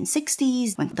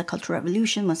mid-1960s, when the Cultural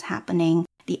Revolution was happening,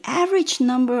 the average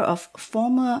number of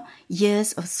former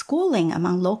years of schooling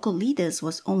among local leaders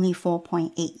was only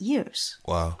 4.8 years.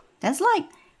 Wow. That's like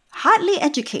hardly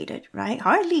educated, right?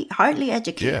 Hardly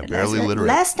educated. Yeah, barely literate.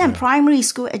 Less than primary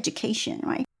school education,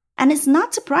 right? And it's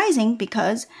not surprising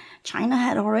because China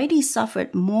had already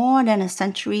suffered more than a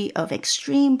century of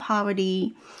extreme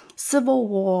poverty, civil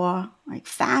war, like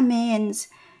famines.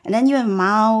 And then you have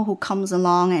Mao, who comes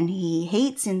along and he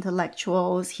hates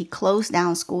intellectuals. He closed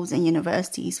down schools and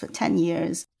universities for 10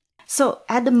 years. So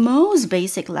at the most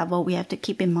basic level, we have to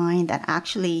keep in mind that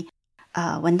actually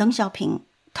when Deng Xiaoping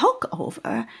took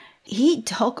over, he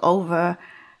took over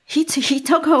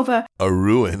a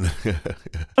ruin.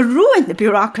 a ruined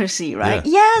bureaucracy, right?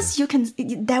 Yeah. Yes, you can.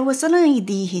 There were certainly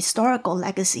the historical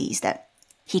legacies that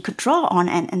he could draw on,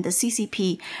 and the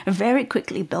CCP very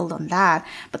quickly built on that.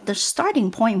 But the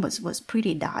starting point was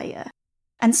pretty dire.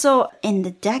 And so in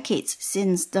the decades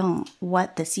since Deng,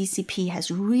 what the CCP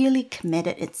has really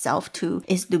committed itself to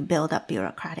is to build up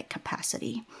bureaucratic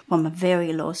capacity from a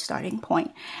very low starting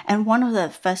point. And one of the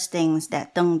first things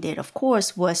that Deng did, of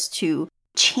course, was to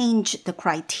change the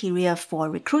criteria for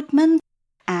recruitment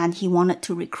And he wanted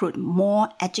to recruit more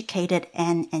educated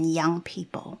and young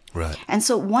people. Right. And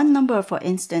so one number, for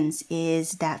instance,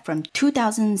 is that from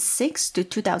 2006 to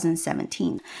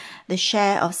 2017, the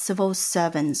share of civil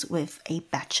servants with a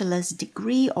bachelor's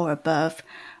degree or above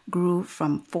grew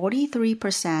from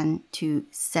 43% to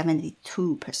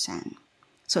 72%.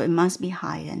 So it must be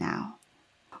higher now.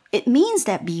 It means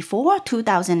that before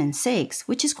 2006,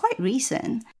 which is quite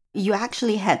recent, you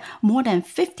actually had more than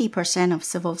 50% of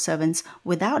civil servants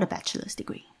without a bachelor's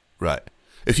degree. Right.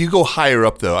 If you go higher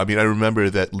up, though, I mean, I remember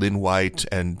that Lin White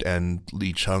and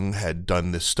Li Cheng had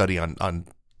done this study on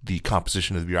the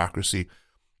composition of the bureaucracy.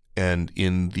 And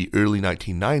in the early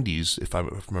 1990s, if I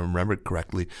remember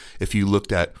correctly, if you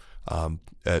looked at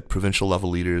provincial level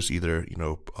leaders, either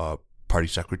party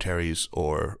secretaries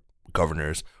or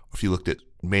governors, or if you looked at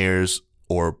mayors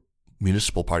or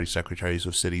municipal party secretaries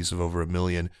of cities of over 1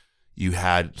 million, you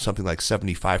had something like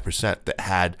 75% that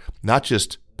had not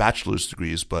just bachelor's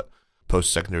degrees, but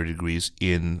post-secondary degrees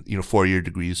in, 4-year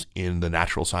degrees in the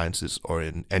natural sciences or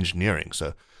in engineering.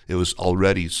 So it was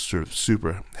already sort of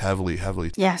super heavily.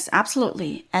 Yes,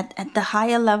 absolutely. At the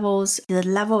higher levels, the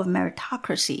level of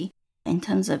meritocracy in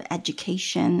terms of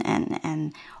education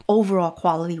and overall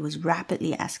quality was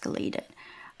rapidly escalated.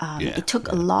 It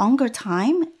took a longer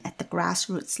time at the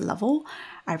grassroots level.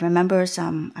 I remember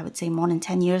I would say more than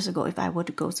 10 years ago, if I were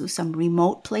to go to some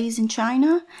remote place in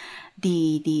China,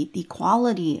 the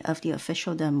quality of the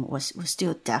officialdom was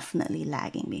still definitely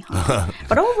lagging behind.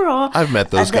 But overall, I've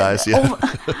met those guys. Yeah,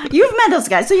 you've met those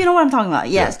guys, so you know what I'm talking about.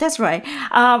 Yes, that's right.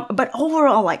 But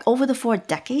overall, like over the 4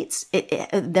 decades,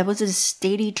 there was a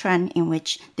steady trend in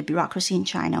which the bureaucracy in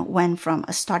China went from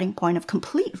a starting point of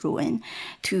complete ruin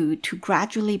to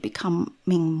gradually becoming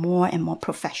more and more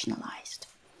professionalized.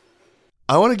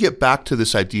 I want to get back to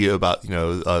this idea about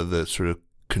the sort of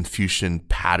Confucian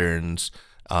patterns.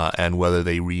 And whether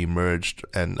they reemerged,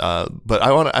 but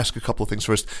I want to ask a couple of things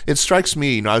first. It strikes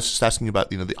me, I was just asking about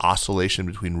the oscillation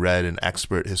between red and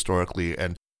expert historically,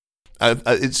 and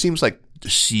it seems like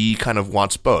Xi kind of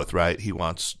wants both, right? He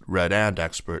wants red and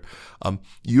expert.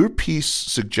 Your piece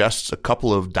suggests a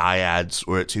couple of dyads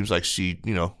where it seems like Xi,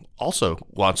 also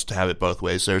wants to have it both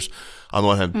ways. There's, on the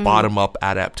one hand, bottom-up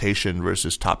adaptation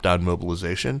versus top-down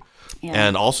mobilization,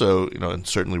 and also, and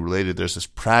certainly related, there's this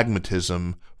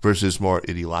pragmatism versus more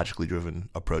ideologically driven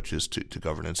approaches to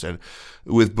governance. And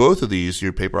with both of these,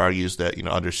 your paper argues that,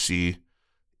 under Xi,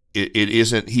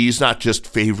 he's not just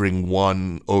favoring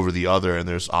one over the other, and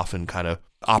there's often kind of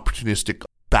opportunistic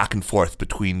back and forth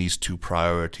between these two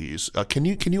priorities. Can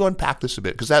you unpack this a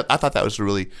bit? Because I thought that was a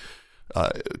really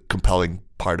compelling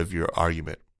part of your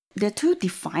argument. There are 2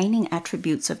 defining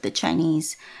attributes of the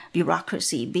Chinese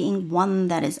bureaucracy, being one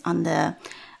that is under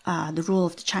the rule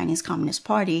of the Chinese Communist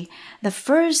Party. The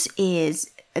first is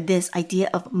this idea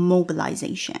of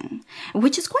mobilization,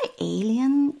 which is quite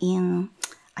alien in,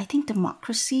 I think,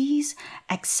 democracies,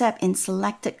 except in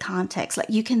selected contexts. Like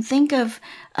you can think of,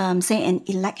 say, an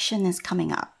election is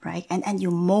coming up, right? And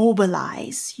you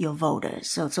mobilize your voters.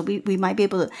 So we might be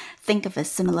able to think of a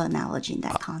similar analogy in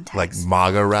that context. Like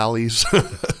MAGA rallies?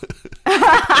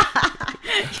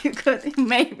 You could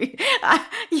maybe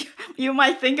you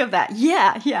might think of that.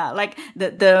 Yeah. Like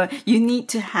you need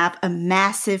to have a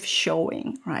massive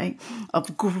showing, right,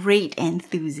 of great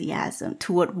enthusiasm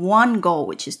toward one goal,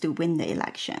 which is to win the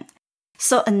election.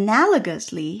 So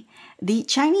analogously, the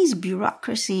Chinese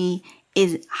bureaucracy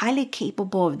is highly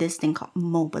capable of this thing called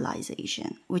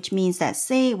mobilization, which means that,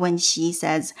 say, when Xi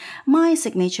says, my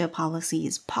signature policy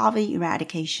is poverty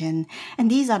eradication,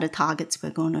 and these are the targets we're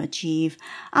going to achieve,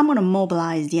 I'm going to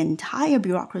mobilize the entire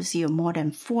bureaucracy of more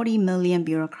than 40 million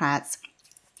bureaucrats,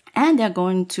 and they're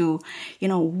going to,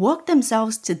 work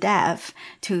themselves to death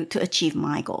to achieve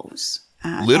my goals.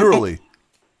 Literally.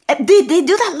 They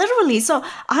do that literally. So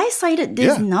I cited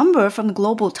this number from the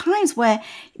Global Times where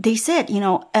they said,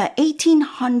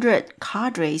 1,800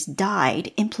 cadres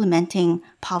died implementing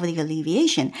poverty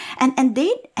alleviation. And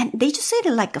they just said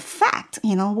it like a fact,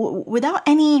 without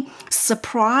any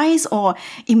surprise or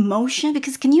emotion.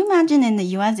 Because can you imagine in the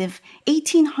US if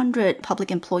 1,800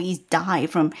 public employees die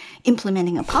from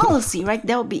implementing a policy, right?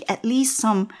 There will be at least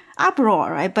some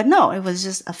uproar, right? But no, it was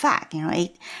just a fact,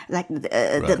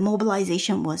 the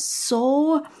mobilization was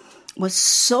so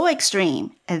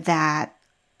extreme that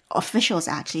officials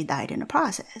actually died in the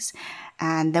process.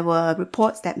 And there were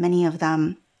reports that many of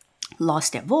them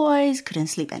lost their voice, couldn't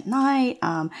sleep at night.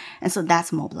 And so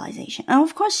that's mobilization. And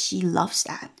of course, Xi loves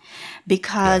that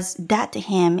because that to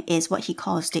him is what he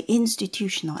calls the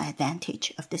institutional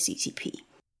advantage of the CCP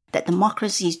that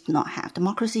democracies do not have.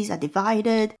 Democracies are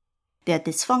divided. They're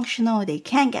dysfunctional. They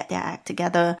can't get their act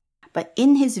together. But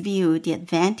in his view, the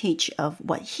advantage of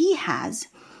what he has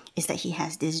is that he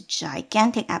has this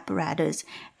gigantic apparatus,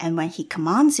 and when he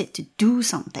commands it to do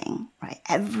something, right,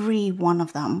 every one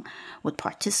of them would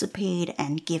participate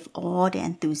and give all the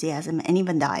enthusiasm and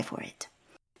even die for it.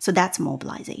 So that's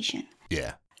mobilization.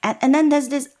 Yeah. And then there's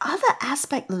this other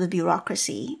aspect of the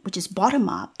bureaucracy, which is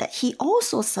bottom-up, that he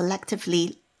also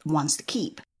selectively wants to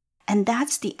keep. And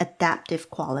that's the adaptive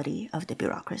quality of the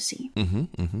bureaucracy.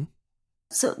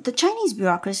 So the Chinese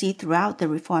bureaucracy throughout the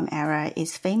reform era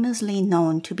is famously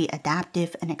known to be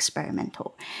adaptive and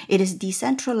experimental. It is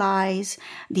decentralized.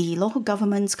 The local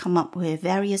governments come up with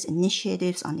various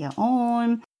initiatives on their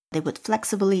own. They would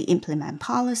flexibly implement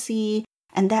policy.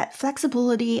 And that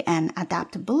flexibility and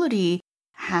adaptability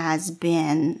has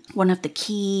been one of the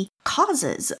key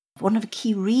causes, one of the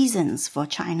key reasons for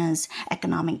China's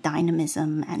economic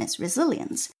dynamism and its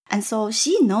resilience. And so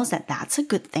Xi knows that that's a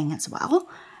good thing as well.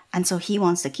 And so he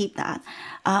wants to keep that.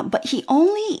 But he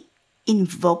only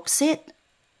invokes it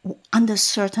under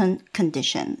certain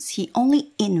conditions. He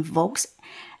only invokes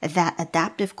that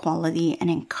adaptive quality and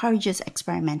encourages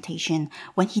experimentation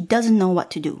when he doesn't know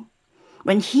what to do.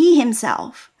 When he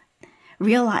himself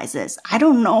realizes, I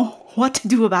don't know what to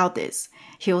do about this,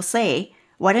 he'll say,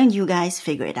 why don't you guys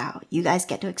figure it out? You guys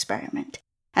get to experiment.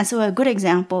 And so a good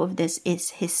example of this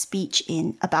is his speech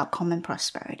about common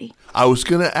prosperity. I was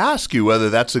going to ask you whether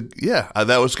that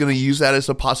was going to use that as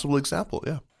a possible example.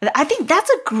 Yeah. I think that's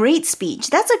a great speech.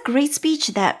 That's a great speech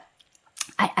that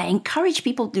I encourage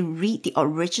people to read the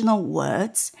original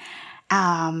words.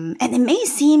 And it may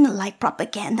seem like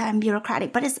propaganda and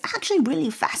bureaucratic, but it's actually really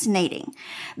fascinating.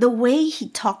 The way he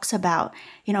talks about,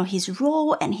 his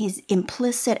role and his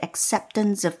implicit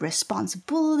acceptance of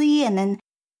responsibility. And then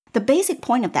the basic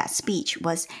point of that speech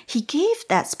was he gave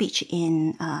that speech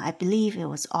in, I believe it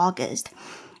was August.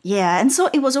 Yeah, and so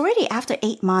it was already after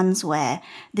 8 months where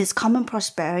this common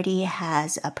prosperity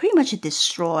has pretty much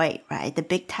destroyed, right, the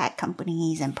big tech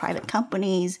companies and private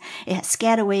companies. It has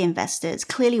scared away investors.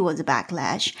 Clearly was a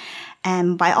backlash.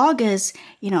 And by August,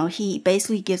 he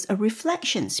basically gives a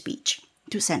reflection speech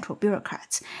to central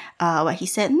bureaucrats, where he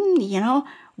said,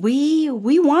 we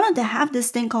wanted to have this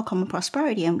thing called common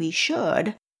prosperity, and we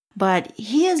should. But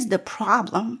here's the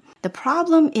problem. The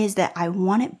problem is that I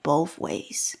want it both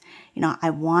ways. I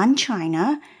want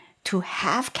China to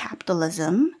have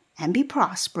capitalism and be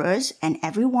prosperous and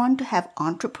everyone to have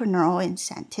entrepreneurial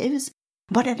incentives.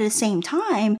 But at the same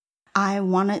time, I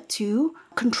wanted to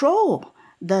control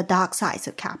the dark sides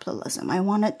of capitalism. I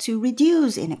wanted to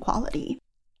reduce inequality.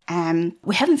 And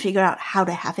we haven't figured out how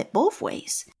to have it both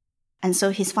ways. And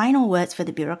so his final words for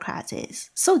the bureaucrats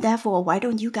is, so therefore, why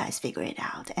don't you guys figure it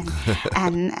out?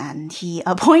 And he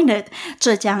appointed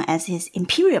Zhejiang as his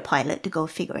imperial pilot to go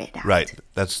figure it out. Right.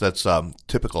 That's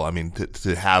typical. I mean,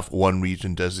 to have one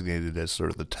region designated as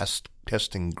sort of the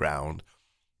testing ground,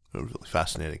 really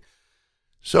fascinating.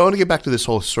 So I want to get back to this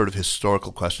whole sort of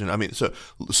historical question. I mean, so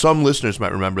some listeners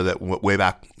might remember that way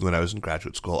back when I was in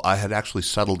graduate school, I had actually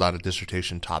settled on a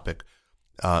dissertation topic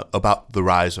about the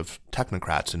rise of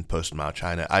technocrats in post-Mao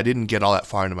China. I didn't get all that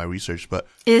far into my research, but...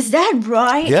 Is that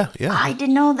right? Yeah. I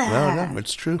didn't know that. No,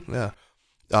 it's true, yeah.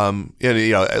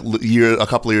 A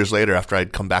couple of years later, after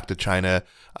I'd come back to China,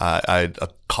 I had a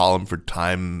column for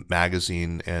Time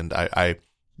magazine, and I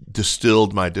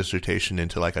distilled my dissertation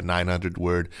into like a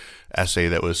 900-word essay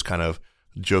that was kind of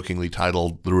jokingly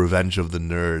titled "The Revenge of the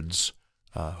Nerds,"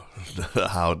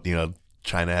 how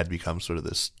China had become sort of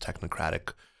this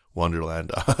technocratic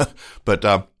wonderland.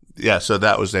 So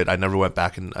that was it. I never went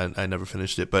back and I never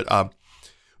finished it. But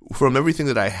from everything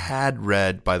that I had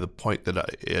read by the point that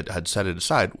it had set it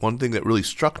aside, one thing that really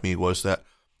struck me was that,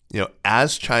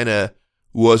 as China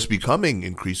was becoming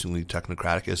increasingly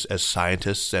technocratic, as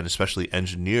scientists and especially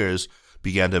engineers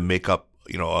began to make up,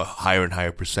 a higher and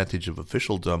higher percentage of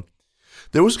officialdom,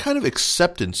 there was kind of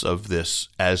acceptance of this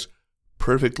as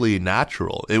perfectly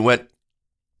natural. It went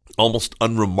almost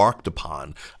unremarked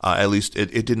upon. At least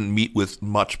it didn't meet with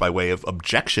much by way of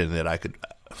objection that I could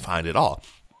find at all.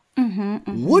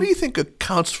 What do you think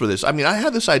accounts for this? I mean, I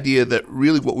had this idea that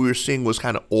really what we were seeing was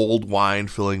kind of old wine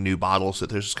filling new bottles, that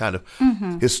there's this kind of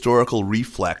historical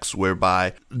reflex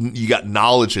whereby you got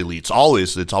knowledge elites.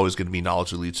 It's always going to be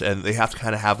knowledge elites, and they have to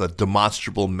kind of have a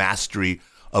demonstrable mastery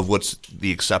of what's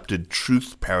the accepted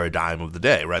truth paradigm of the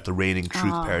day, right? The reigning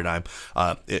truth paradigm.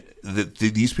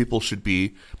 These people should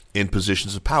be in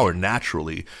positions of power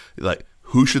naturally. Like,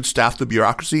 who should staff the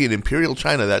bureaucracy? In Imperial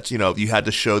China, that's, you had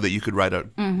to show that you could write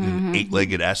an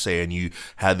 8-legged essay and you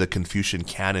had the Confucian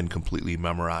canon completely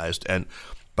memorized. And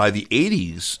by the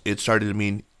 80s, it started to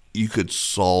mean you could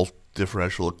solve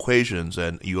differential equations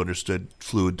and you understood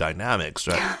fluid dynamics,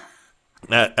 right?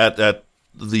 at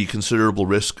the considerable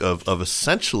risk of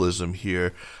essentialism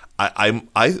here,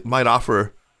 I might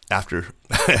offer, after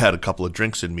I had a couple of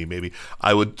drinks in me, maybe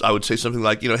I would say something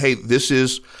like, hey, this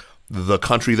is the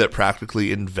country that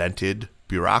practically invented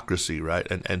bureaucracy, right?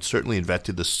 And certainly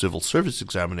invented the civil service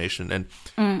examination. And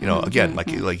again, like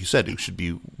you said,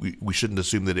 we shouldn't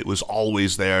assume that it was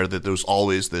always there, that there was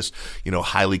always this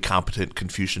highly competent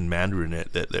Confucian Mandarin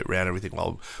that ran everything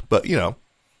well. But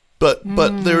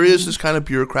but there is this kind of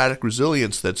bureaucratic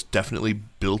resilience that's definitely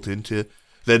built into.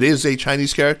 That is a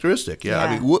Chinese characteristic. Yeah.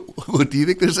 I mean, what do you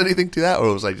think there's anything to that,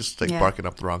 or was I just barking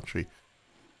up the wrong tree?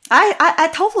 I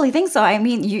totally think so. I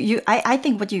mean, I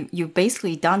think what you've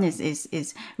basically done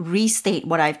is restate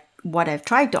what I've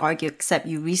tried to argue, except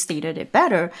you restated it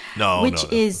better. Which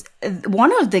is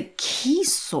one of the key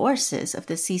sources of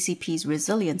the CCP's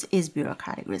resilience is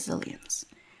bureaucratic resilience,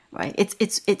 right?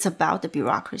 It's about the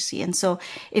bureaucracy. And so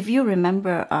if you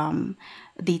remember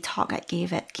the talk I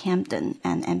gave at Camden,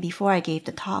 and before I gave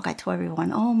the talk, I told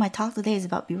everyone, my talk today is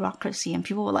about bureaucracy, and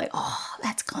people were like,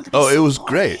 that's going to be it was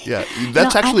great. Yeah,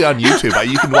 that's actually on YouTube.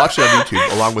 You can watch it on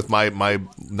YouTube along with my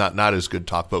not as good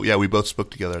talk, but yeah, we both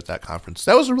spoke together at that conference.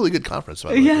 That was a really good conference,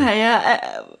 by the way.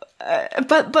 Yeah.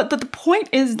 But the point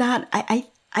is that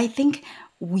I think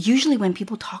usually when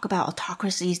people talk about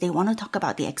autocracies, they want to talk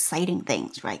about the exciting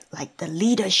things, right? Like the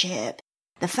leadership,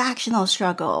 the factional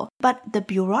struggle. But the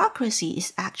bureaucracy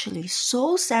is actually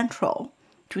so central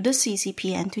to the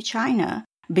CCP and to China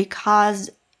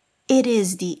because it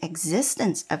is the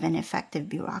existence of an effective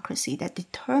bureaucracy that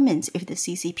determines if the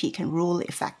CCP can rule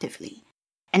effectively.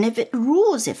 And if it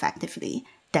rules effectively,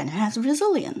 then it has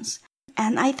resilience.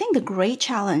 And I think the great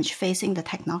challenge facing the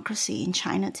technocracy in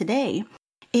China today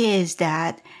is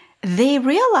that they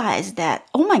realize that,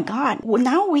 oh my God,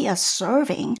 now we are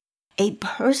serving a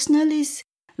personalist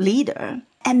leader,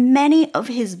 and many of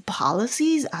his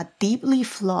policies are deeply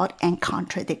flawed and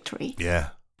contradictory. Yeah.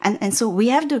 And so we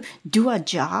have to do our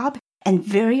job, and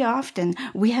very often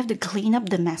we have to clean up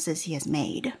the messes he has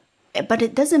made. But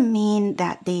it doesn't mean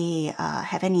that they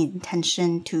have any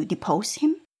intention to depose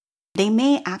him. They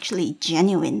may actually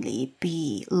genuinely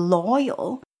be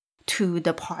loyal to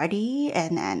the party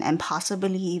and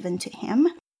possibly even to him.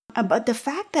 But the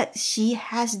fact that Xi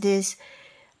has this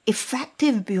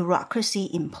effective bureaucracy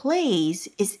in place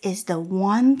is the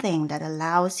one thing that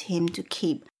allows him to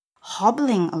keep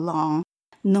hobbling along,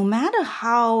 no matter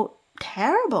how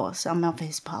terrible some of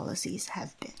his policies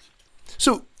have been.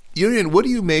 So, Yuen Yuen, what do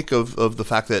you make of the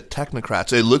fact that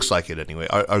technocrats, it looks like it anyway,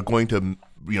 are going to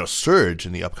surge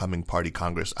in the upcoming party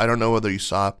congress? I don't know whether you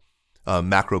saw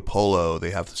Macro Polo.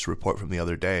 They have this report from the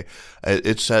other day.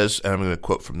 It says, and I'm going to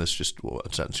quote from this just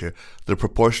one sentence here, the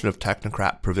proportion of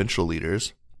technocrat provincial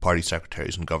leaders, party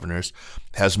secretaries and governors,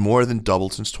 has more than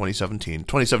doubled since 2017.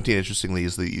 2017, interestingly,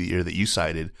 is the year that you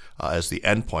cited as the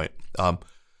endpoint,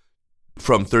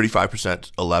 from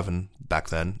 35%, 11 back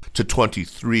then, to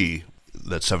 23,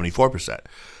 that's 74%.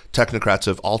 Technocrats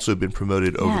have also been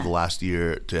promoted over the last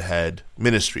year to head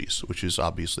ministries, which is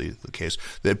obviously the case.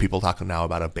 There are people talking now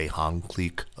about a Beihang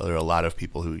clique. There are a lot of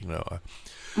people who,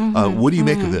 what do you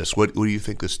make of this? What do you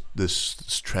think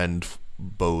this trend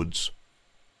bodes?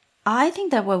 I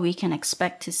think that what we can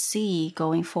expect to see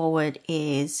going forward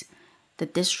is the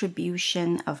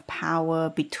distribution of power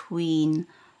between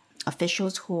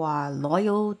officials who are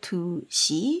loyal to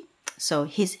Xi, so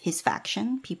his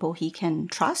faction, people he can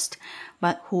trust,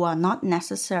 but who are not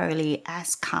necessarily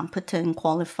as competent,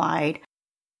 qualified,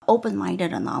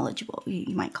 open-minded, or knowledgeable,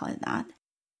 you might call it that.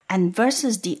 And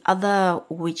versus the other,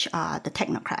 which are the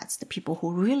technocrats, the people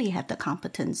who really have the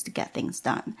competence to get things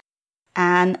done.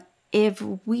 And if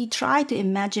we try to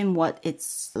imagine what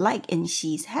it's like in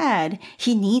Xi's head,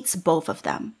 he needs both of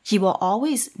them. He will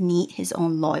always need his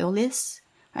own loyalists,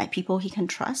 right? People he can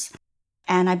trust.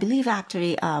 And I believe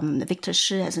actually Victor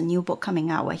Shi has a new book coming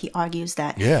out where he argues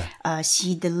that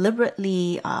Xi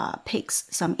deliberately picks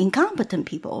some incompetent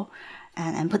people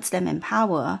and puts them in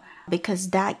power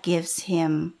because that gives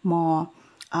him more...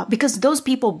 because those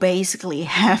people basically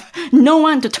have no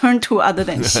one to turn to other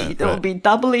than Xi. They'll be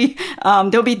doubly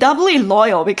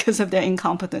loyal because of their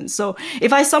incompetence. So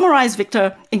if I summarize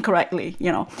Victor incorrectly,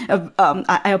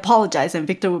 I apologize, and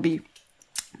Victor will be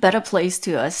better placed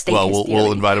to state his theory.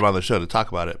 We'll invite him on the show to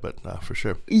talk about it, but for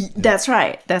sure. That's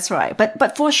right.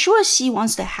 But for sure, Xi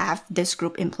wants to have this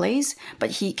group in place,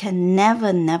 but he can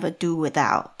never do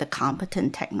without the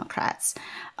competent technocrats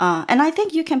And I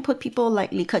think you can put people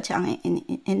like Li Keqiang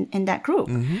in that group,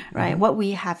 right? What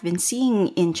we have been seeing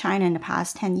in China in the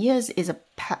past 10 years is a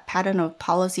pattern of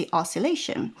policy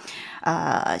oscillation.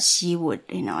 Xi would,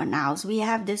 announce we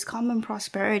have this common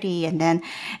prosperity, and then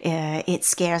it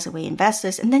scares away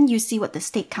investors. And then you see what the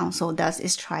State Council does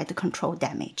is try to control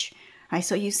damage. Right,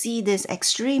 so you see this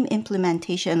extreme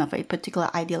implementation of a particular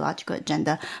ideological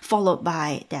agenda followed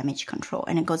by damage control.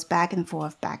 And it goes back and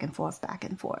forth, back and forth, back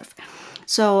and forth.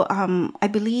 So I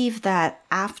believe that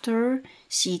after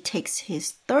Xi takes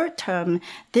his third term,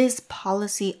 this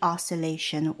policy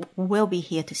oscillation will be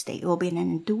here to stay. It will be an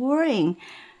enduring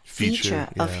feature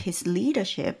of his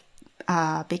leadership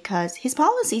because his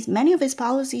policies, many of his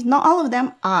policies, not all of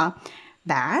them are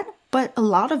bad, but a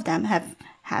lot of them have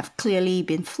clearly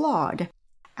been flawed.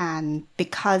 And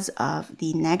because of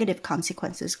the negative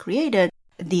consequences created,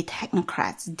 the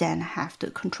technocrats then have to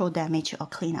control damage or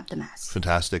clean up the mess.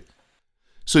 Fantastic.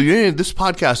 So this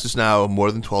podcast is now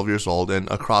more than 12 years old, and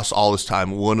across all this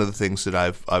time, one of the things that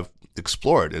I've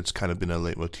explored, it's kind of been a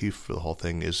leitmotif for the whole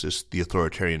thing, is just the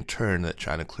authoritarian turn that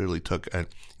China clearly took. And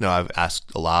I've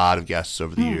asked a lot of guests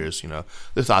over the years,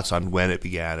 their thoughts on when it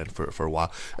began and for a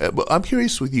while. But I'm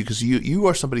curious with you, because you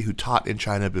are somebody who taught in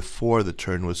China before the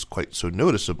turn was quite so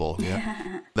noticeable.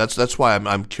 Yeah, that's why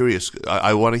I'm curious.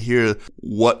 I want to hear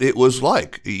what it was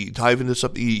like. You dive into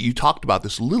something. You talked about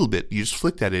this a little bit. You just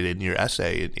flicked at it in your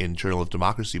essay in Journal of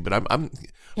Democracy. But I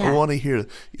want to hear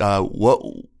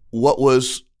what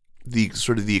was the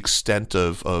sort of the extent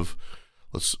of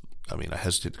I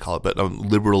hesitate to call it, but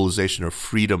liberalization or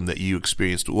freedom that you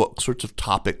experienced. What sorts of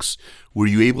topics were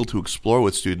you able to explore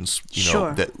with students,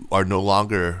 that are no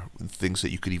longer things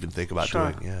that you could even think about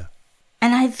doing? Yeah.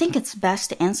 And I think it's best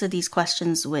to answer these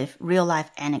questions with real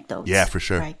life anecdotes. Yeah, for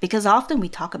sure. Right? Because often we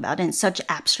talk about it in such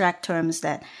abstract terms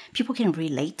that people can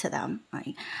relate to them,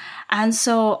 right? And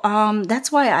so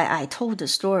that's why I told the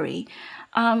story.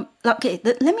 Let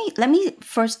me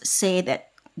first say that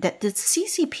the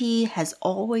CCP has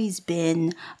always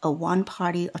been a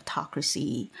one-party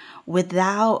autocracy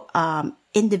without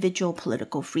individual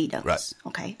political freedoms. Right.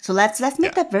 Okay, so let's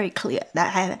make that very clear.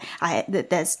 That's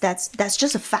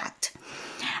just a fact.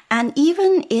 And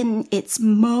even in its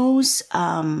most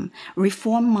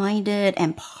reform-minded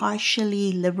and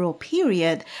partially liberal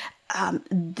period,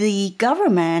 the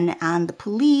government and the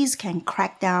police can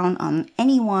crack down on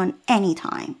anyone,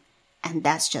 anytime. And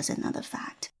that's just another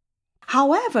fact.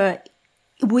 However,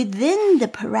 within the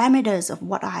parameters of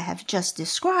what I have just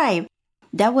described,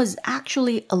 there was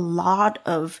actually a lot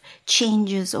of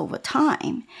changes over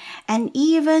time, and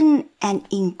even an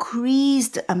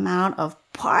increased amount of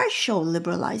partial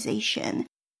liberalization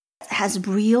has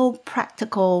real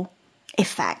practical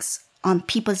effects on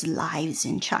people's lives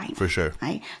in China. For sure.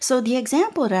 Right? So the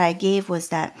example that I gave was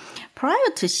that prior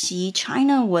to Xi,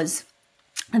 China was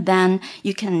then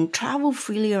you can travel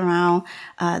freely around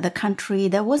the country.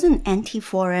 There was an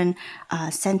anti-foreign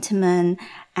sentiment,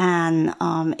 and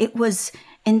it was,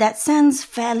 in that sense,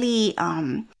 fairly,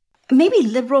 maybe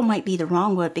liberal might be the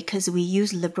wrong word because we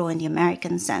use liberal in the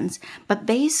American sense, but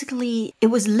basically it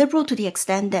was liberal to the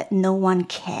extent that no one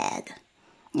cared.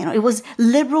 It was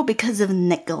liberal because of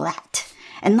neglect.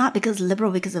 And not liberal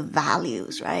because of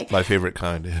values, right? My favorite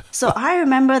kind, yeah. So I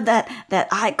remember that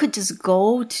I could just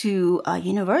go to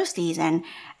universities and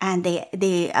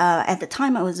they at the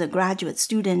time I was a graduate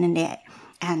student,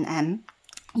 and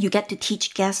you get to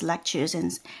teach guest lectures,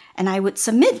 and I would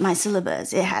submit my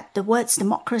syllabus. It had the words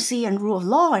democracy and rule of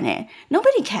law in it.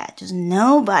 Nobody cared, just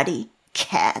nobody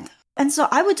cared. And so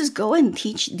I would just go and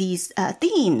teach these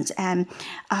themes, and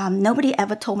nobody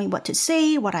ever told me what to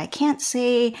say, what I can't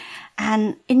say.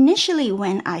 And initially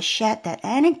when I shared that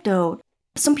anecdote,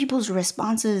 some people's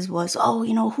responses was,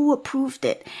 who approved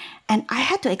it? And I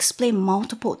had to explain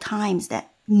multiple times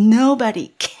that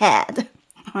nobody cared,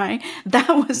 right? That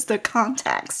was the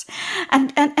context.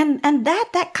 And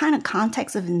that kind of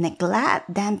context of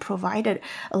neglect then provided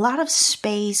a lot of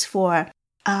space for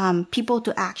people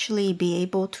to actually be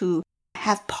able to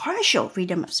have partial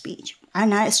freedom of speech.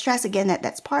 And I stress again that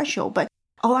that's partial, but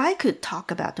I could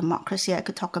talk about democracy, I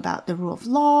could talk about the rule of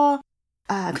law,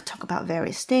 I could talk about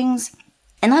various things.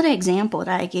 Another example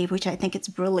that I gave, which I think is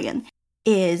brilliant,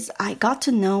 is I got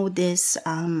to know this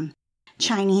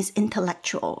Chinese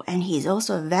intellectual, and he's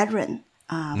also a veteran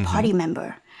party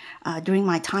member during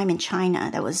my time in China.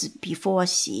 That was before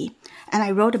Xi. And I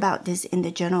wrote about this in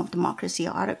the Journal of Democracy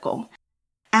article.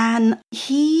 And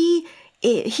he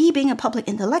being a public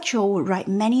intellectual would write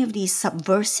many of these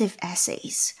subversive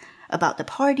essays about the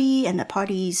party and the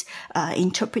party's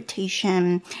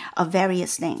interpretation of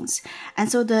various things.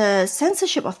 And so the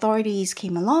censorship authorities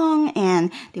came along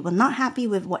and they were not happy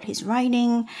with what he's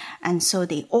writing. And so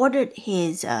they ordered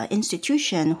his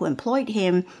institution who employed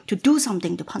him to do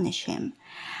something to punish him.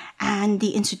 And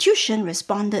the institution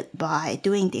responded by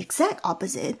doing the exact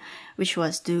opposite, which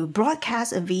was to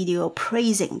broadcast a video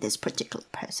praising this particular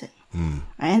person.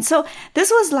 And so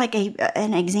this was like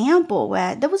an example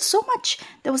where there was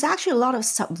actually a lot of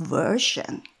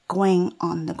subversion going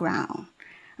on the ground.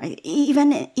 Right?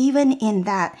 Even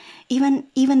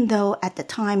though at the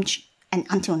time and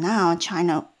until now,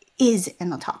 China is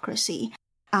an autocracy,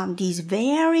 these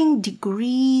varying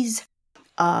degrees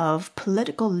of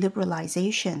political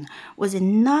liberalization was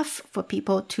enough for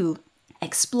people to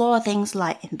explore things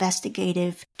like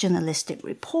investigative journalistic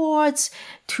reports,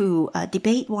 to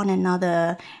debate one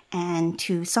another, and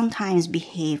to sometimes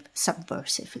behave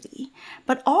subversively.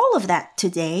 But all of that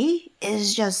today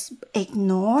is just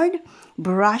ignored,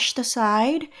 brushed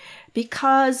aside,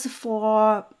 because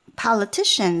for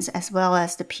politicians as well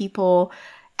as the people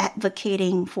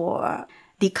advocating for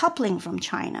decoupling from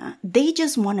China, they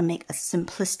just want to make a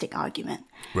simplistic argument,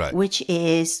 right, which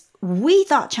is, we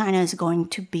thought China is going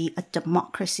to be a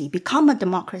democracy, become a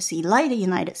democracy like the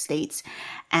United States,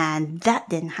 and that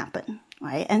didn't happen,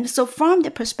 right? And so from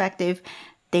the perspective,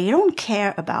 they don't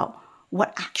care about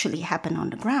what actually happened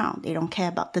on the ground. They don't care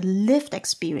about the lived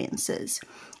experiences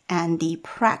and the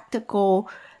practical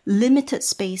limited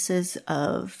spaces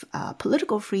of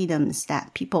political freedoms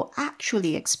that people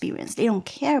actually experience. They don't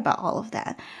care about all of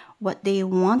that. What they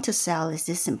want to sell is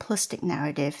this simplistic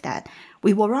narrative that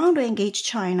we were wrong to engage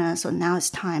China, so now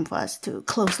it's time for us to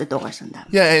close the doors on them.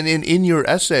 Yeah, and in your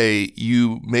essay,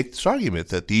 you make this argument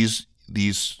that these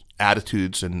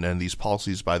attitudes and these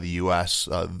policies by the U.S.,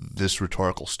 this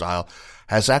rhetorical style,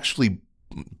 has actually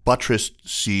buttressed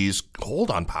Xi's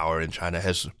hold on power in China,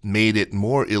 has made it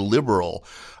more illiberal.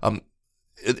 And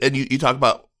you talk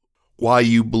about why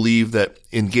you believe that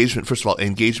engagement, first of all,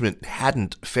 engagement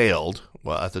hadn't failed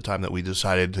at the time that we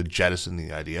decided to jettison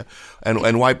the idea,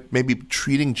 and why maybe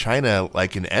treating China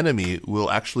like an enemy will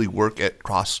actually work at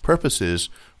cross purposes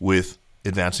with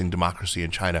advancing democracy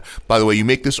in China. By the way, you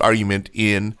make this argument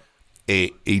in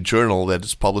a journal that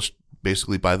is published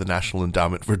basically by the National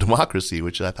Endowment for Democracy,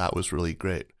 which I thought was really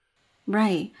great.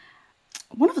 Right.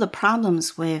 One of the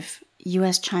problems with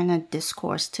U.S.-China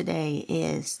discourse today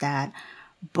is that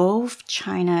both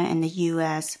China and the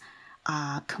U.S.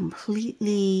 are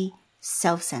completely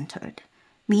self-centered,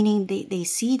 meaning they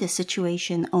see the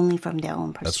situation only from their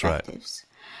own perspectives. That's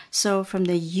right. So from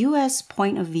the U.S.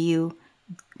 point of view,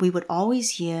 we would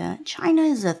always hear China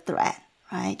is a threat,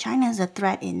 right? China is a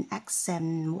threat in X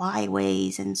and Y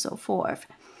ways and so forth.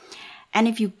 And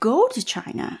if you go to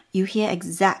China, you hear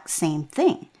exact same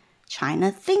thing.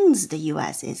 China thinks the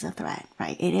U.S. is a threat,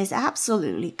 right? It is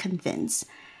absolutely convinced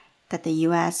that the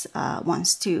U.S.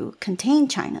 wants to contain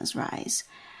China's rise.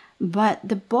 But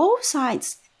the both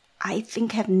sides, I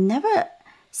think, have never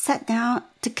sat down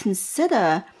to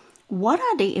consider what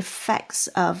are the effects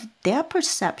of their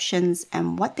perceptions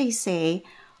and what they say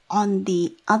on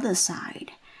the other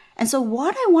side. And so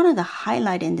what I wanted to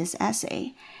highlight in this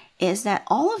essay is that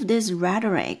all of this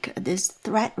rhetoric, this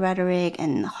threat rhetoric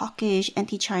and hawkish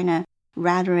anti-China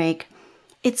rhetoric,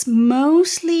 it's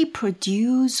mostly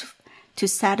produced to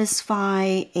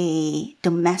satisfy a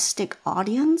domestic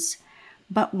audience.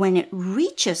 But when it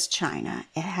reaches China,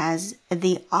 it has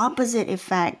the opposite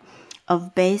effect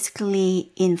of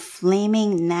basically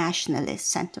inflaming nationalist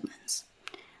sentiments,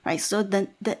 right? So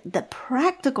the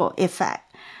practical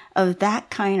effect of that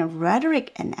kind of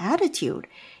rhetoric and attitude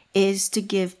is to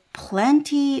give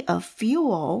plenty of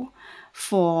fuel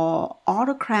for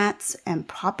autocrats and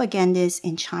propagandists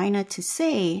in China to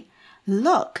say,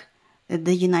 look,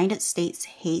 the United States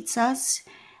hates us.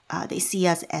 They see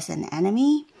us as an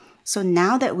enemy. So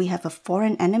now that we have a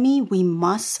foreign enemy, we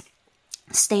must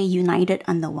stay united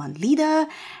under one leader,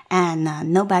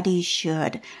 and nobody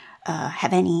should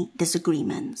have any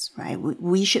disagreements, right?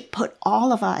 We should put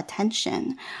all of our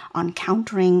attention on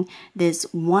countering this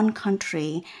one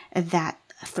country that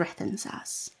threatens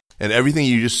us. And everything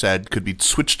you just said could be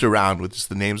switched around with just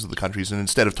the names of the countries. And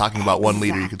instead of talking about one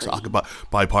leader, you could talk about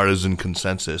bipartisan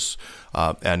consensus.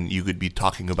 And you could be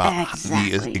talking about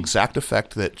the exact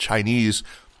effect that Chinese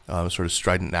sort of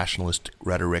strident nationalist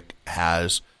rhetoric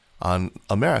has on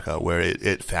America, where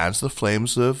it fans the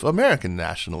flames of American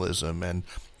nationalism and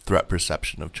threat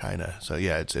perception of China. So,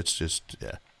 yeah, it's just,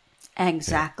 yeah.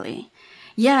 Exactly.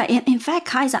 Yeah, in fact,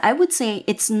 Kaiser, I would say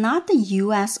it's not the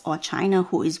U.S. or China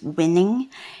who is winning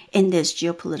in this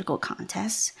geopolitical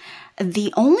contest.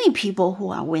 The only people who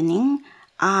are winning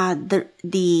are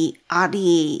the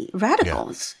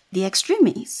radicals, the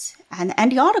extremists,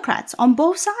 and the autocrats on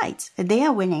both sides. They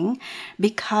are winning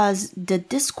because the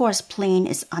discourse plane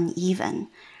is uneven,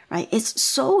 right? It's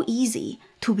so easy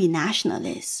to be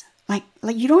nationalist. Like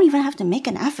you don't even have to make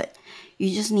an effort. You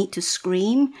just need to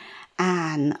scream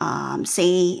and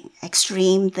say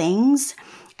extreme things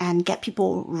and get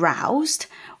people roused.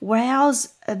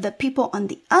 Whereas the people on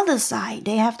the other side,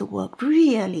 they have to work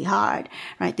really hard,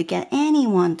 right, to get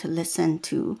anyone to listen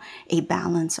to a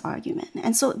balanced argument.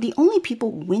 And so the only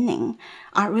people winning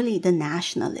are really the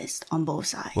nationalists on both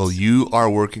sides. Well, you are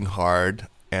working hard,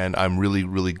 and I'm really,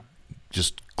 really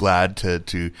just glad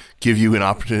to give you an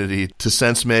opportunity to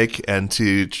sense make and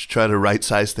to try to right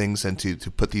size things and to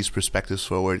put these perspectives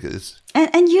forward.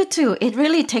 And you too. It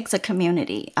really takes a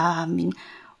community.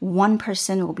 One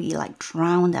person will be like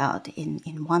drowned out in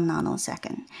 1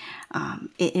 nanosecond.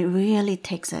 It really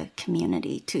takes a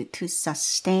community to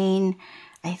sustain,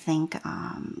 I think,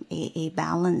 a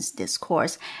balanced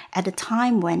discourse at a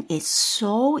time when it's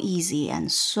so easy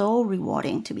and so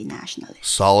rewarding to be nationalist.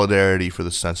 Solidarity for the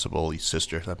sensible,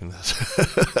 sister. I mean, that's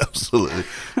absolutely,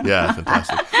 yeah,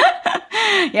 fantastic.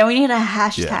 Yeah, we need a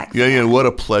hashtag. Yeah, what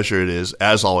a pleasure it is,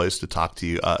 as always, to talk to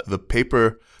you. The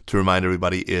paper, to remind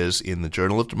everybody, is in the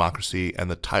Journal of Democracy,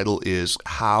 and the title is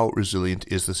How Resilient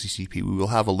is the CCP? We will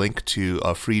have a link to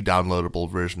a free downloadable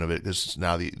version of it, because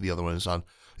now the other one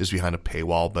is behind a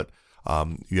paywall, but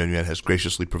Yuen Yuen has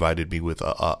graciously provided me with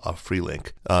a free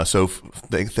link. So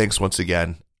thanks once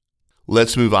again.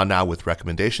 Let's move on now with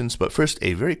recommendations. But first,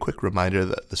 a very quick reminder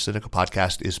that the Sinica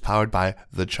podcast is powered by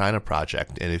the China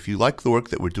Project. And if you like the work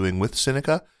that we're doing with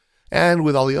Sinica and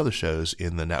with all the other shows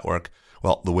in the network,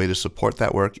 well, the way to support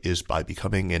that work is by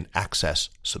becoming an Access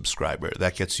subscriber.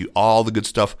 That gets you all the good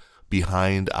stuff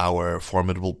behind our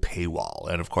formidable paywall.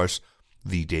 And of course,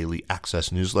 the daily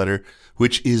Access newsletter,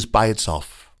 which is by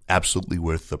itself absolutely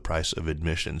worth the price of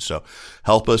admission. So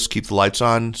help us keep the lights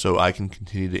on so I can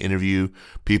continue to interview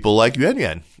people like Yuen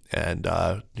Yuen and,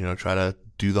 try to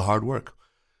do the hard work.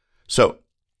 So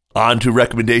on to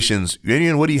recommendations. Yuen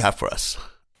Yuen, what do you have for us?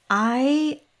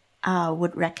 I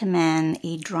would recommend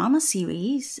a drama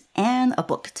series and a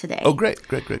book today. Oh, great.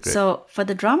 So for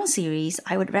the drama series,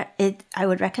 I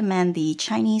would recommend the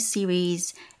Chinese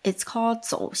series. It's called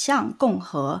走向共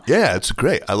和. Yeah, it's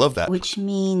great. I love that. Which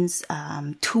means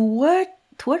toward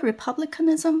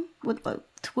republicanism,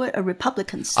 toward a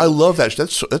republican state. I love that.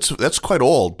 That's quite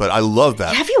old, but I love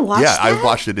that. Have you watched that? Yeah, I've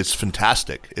watched it. It's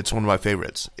fantastic. It's one of my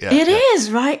favorites. Yeah, it is,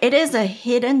 right? It is a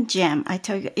hidden gem. I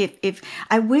tell you, if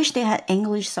I wish they had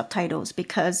English subtitles,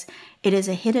 because it is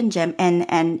a hidden gem,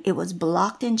 and it was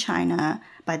blocked in China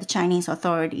by the Chinese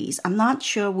authorities. I'm not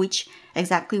sure which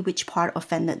part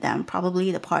offended them.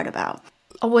 Probably the part about,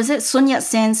 or was it Sun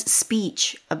Yat-sen's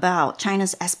speech about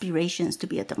China's aspirations to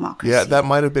be a democracy? Yeah, that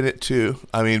might have been it too.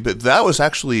 I mean, but that was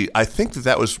actually, I think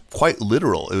that was quite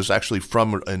literal. It was actually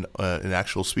from an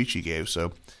actual speech he gave.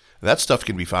 So that stuff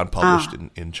can be found published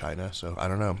in China. So I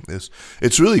don't know.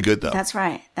 It's really good, though. That's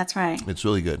right. It's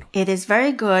really good. It is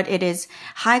very good. It is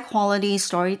high quality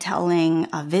storytelling,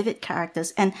 vivid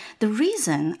characters. And the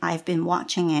reason I've been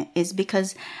watching it is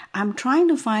because I'm trying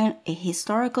to find a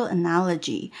historical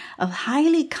analogy of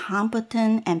highly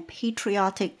competent and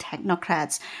patriotic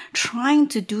technocrats trying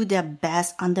to do their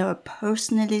best under a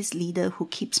personalist leader who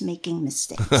keeps making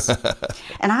mistakes.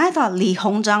 And I thought Li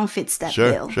Hongzhang fits that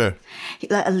bill. Sure.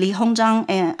 Li Hongzhang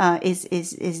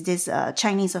is this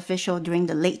Chinese official during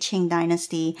the late Qing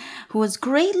dynasty who was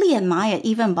greatly admired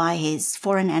even by his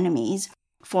foreign enemies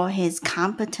for his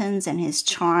competence and his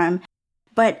charm.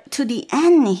 But to the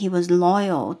end, he was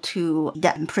loyal to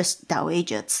the Empress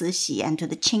Dowager Cixi and to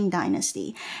the Qing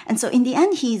dynasty. And so in the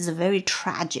end, he is a very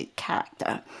tragic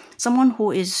character. Someone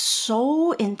who is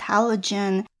so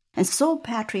intelligent and so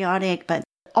patriotic, but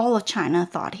all of China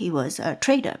thought he was a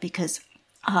traitor because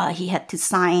he had to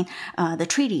sign the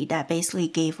treaty that basically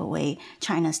gave away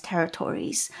China's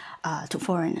territories to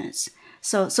foreigners.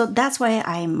 So that's why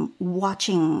I'm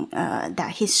watching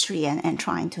that history and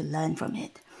trying to learn from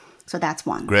it. So that's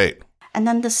one. Great. And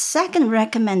then the second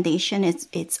recommendation is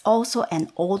it's also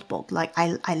an old book. Like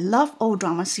I love old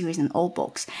drama series and old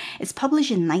books. It's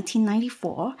published in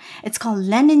 1994. It's called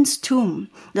Lenin's Tomb: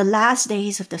 The Last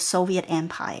Days of the Soviet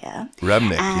Empire.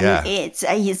 Remnick, and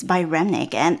it's by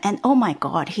Remnick. And oh my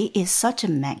God, he is such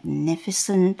a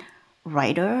magnificent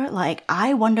writer. Like,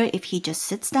 I wonder if he just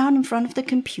sits down in front of the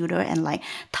computer and like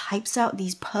types out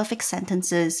these perfect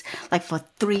sentences like for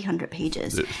 300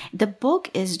 pages. The book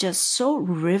is just so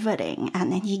riveting,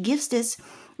 and then he gives this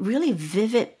really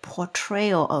vivid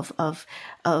portrayal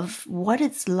of what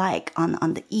it's like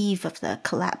on the eve of the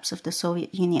collapse of the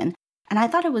Soviet Union. And I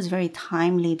thought it was very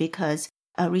timely because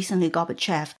recently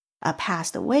Gorbachev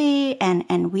passed away,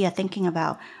 and we are thinking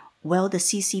about, will the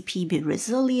CCP be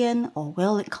resilient or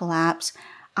will it collapse?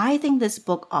 I think this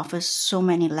book offers so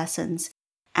many lessons.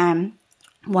 And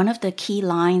one of the key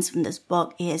lines from this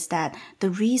book is that the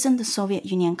reason the Soviet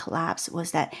Union collapsed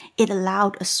was that it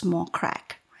allowed a small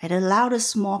crack. It allowed a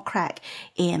small crack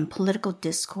in political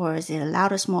discourse. It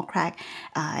allowed a small crack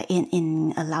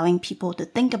in allowing people to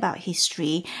think about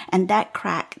history. And that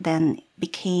crack then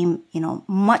became,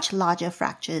 much larger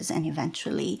fractures, and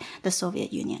eventually the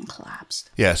Soviet Union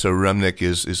collapsed. Yeah, so Remnick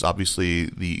is obviously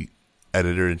the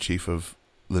editor-in-chief of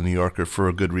The New Yorker for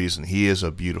a good reason. He is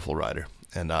a beautiful writer,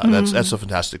 and that's a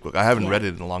fantastic book. I haven't read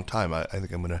it in a long time. I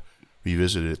think I'm going to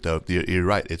revisit it, though. You're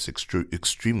right. It's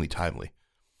extremely timely.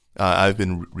 I've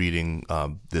been reading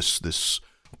this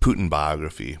Putin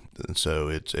biography, and so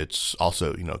it's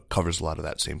also covers a lot of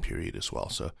that same period as well.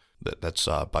 So that's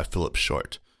by Philip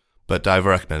Short, but I've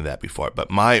recommended that before.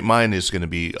 But mine is going to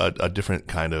be a different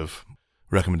kind of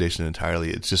recommendation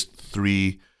entirely. It's just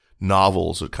 3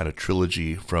 novels, a kind of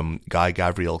trilogy from Guy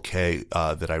Gavriel Kay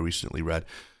that I recently read.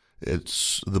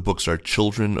 The books are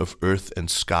Children of Earth and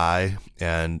Sky,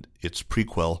 and its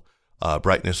prequel,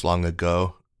 Brightness Long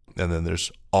Ago. And then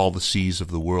there's All the Seas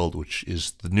of the World, which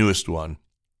is the newest one,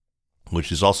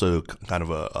 which is also kind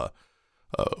of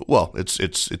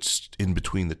it's in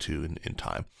between the two in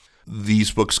time.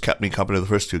 These books kept me company. The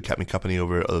first 2 kept me company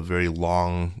over a very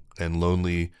long and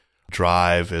lonely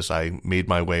drive as I made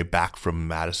my way back from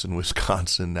Madison,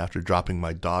 Wisconsin, after dropping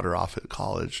my daughter off at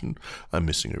college, and I'm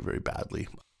missing her very badly.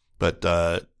 But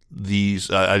I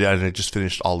just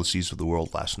finished All the Seas of the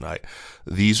World last night.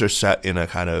 These are set in a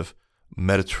kind of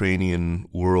Mediterranean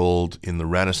world in the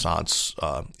Renaissance,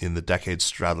 in the decades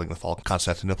straddling the fall of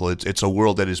Constantinople. It's a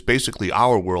world that is basically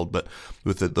our world, but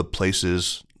with the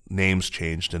places' names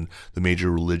changed and the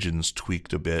major religions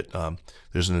tweaked a bit.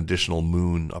 There's an additional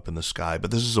moon up in the sky,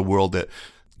 but this is a world that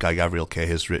Guy Gavriel Kay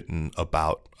has written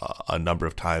about a number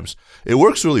of times. It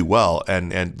works really well,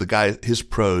 and the guy, his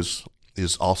prose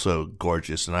is also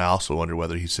gorgeous, and I also wonder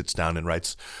whether he sits down and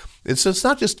writes. It's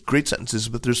not just great sentences,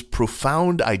 but there's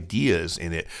profound ideas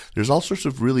in it. There's all sorts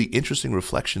of really interesting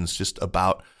reflections just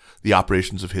about the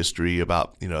operations of history,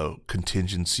 about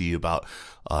contingency, about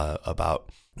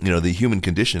the human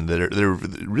condition that are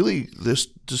really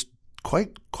just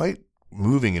quite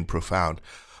moving and profound.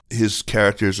 His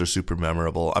characters are super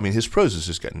memorable. I mean, his prose is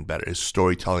just getting better. His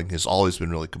storytelling has always been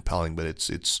really compelling, but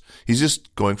he's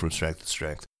just going from strength to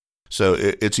strength. So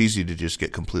it's easy to just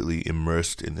get completely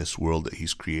immersed in this world that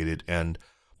he's created, and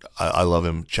I love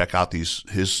him. Check out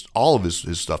all of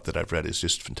his stuff that I've read is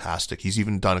just fantastic. He's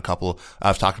even done a couple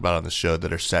I've talked about on the show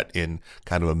that are set in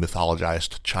kind of a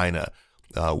mythologized China.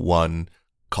 One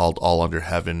called All Under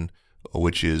Heaven,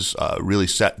 which is really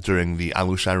set during the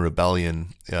Anlushan Rebellion,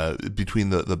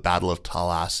 between the Battle of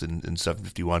Talas in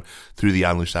 751 through the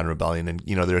Anlushan Rebellion, and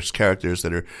there's characters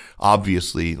that are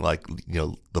obviously like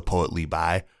the poet Li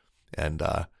Bai. And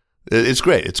it's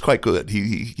great. It's quite good.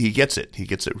 He gets it. He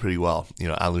gets it pretty well.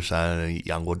 Anlushan and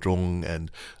Yang Guozhong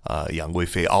and Yang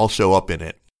Guifei all show up in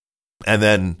it. And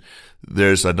then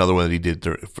there's another one that he did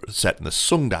set in the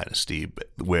Song Dynasty,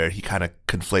 where he kind of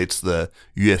conflates the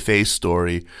Yue Fei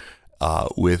story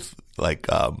with like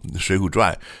Shui Hu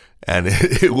Zhuan, and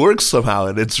it works somehow,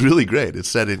 and it's really great. It's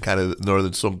set in kind of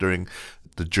northern Song during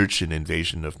the Jurchen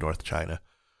invasion of North China,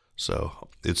 so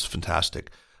it's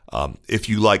fantastic. If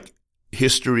you like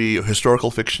history,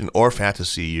 historical fiction, or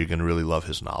fantasy, you're going to really love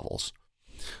his novels.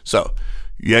 So,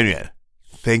 Yuen Yuen,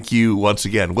 thank you once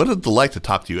again. What a delight to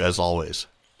talk to you, as always.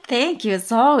 Thank you.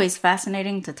 It's always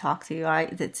fascinating to talk to you.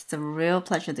 It's a real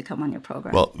pleasure to come on your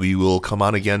program. Well, we will come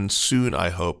on again soon, I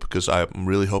hope, because I'm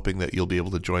really hoping that you'll be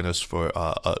able to join us for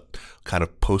a kind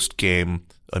of post-game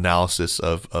analysis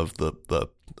of the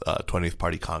 20th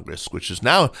Party Congress, which is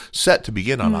now set to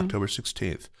begin on October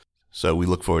 16th. So we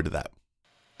look forward to that.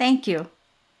 Thank you.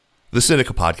 The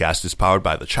Sinica Podcast is powered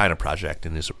by the China Project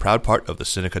and is a proud part of the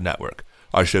Sinica Network.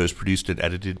 Our show is produced and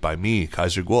edited by me,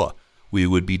 Kaiser Guo. We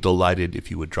would be delighted if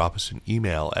you would drop us an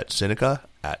email at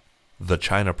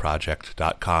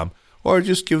sinica@thechinaproject.com, or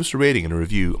just give us a rating and a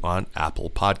review on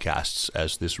Apple Podcasts,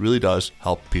 as this really does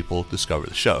help people discover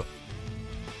the show.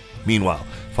 Meanwhile,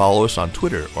 follow us on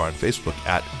Twitter or on Facebook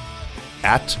at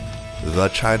The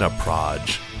China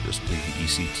Proj. Just leave the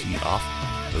ECT off,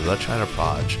 The China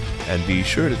Proj, and be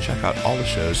sure to check out all the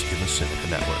shows in the Sinica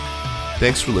Network.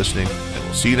 Thanks for listening, and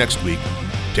we'll see you next week.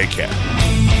 Take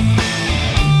care.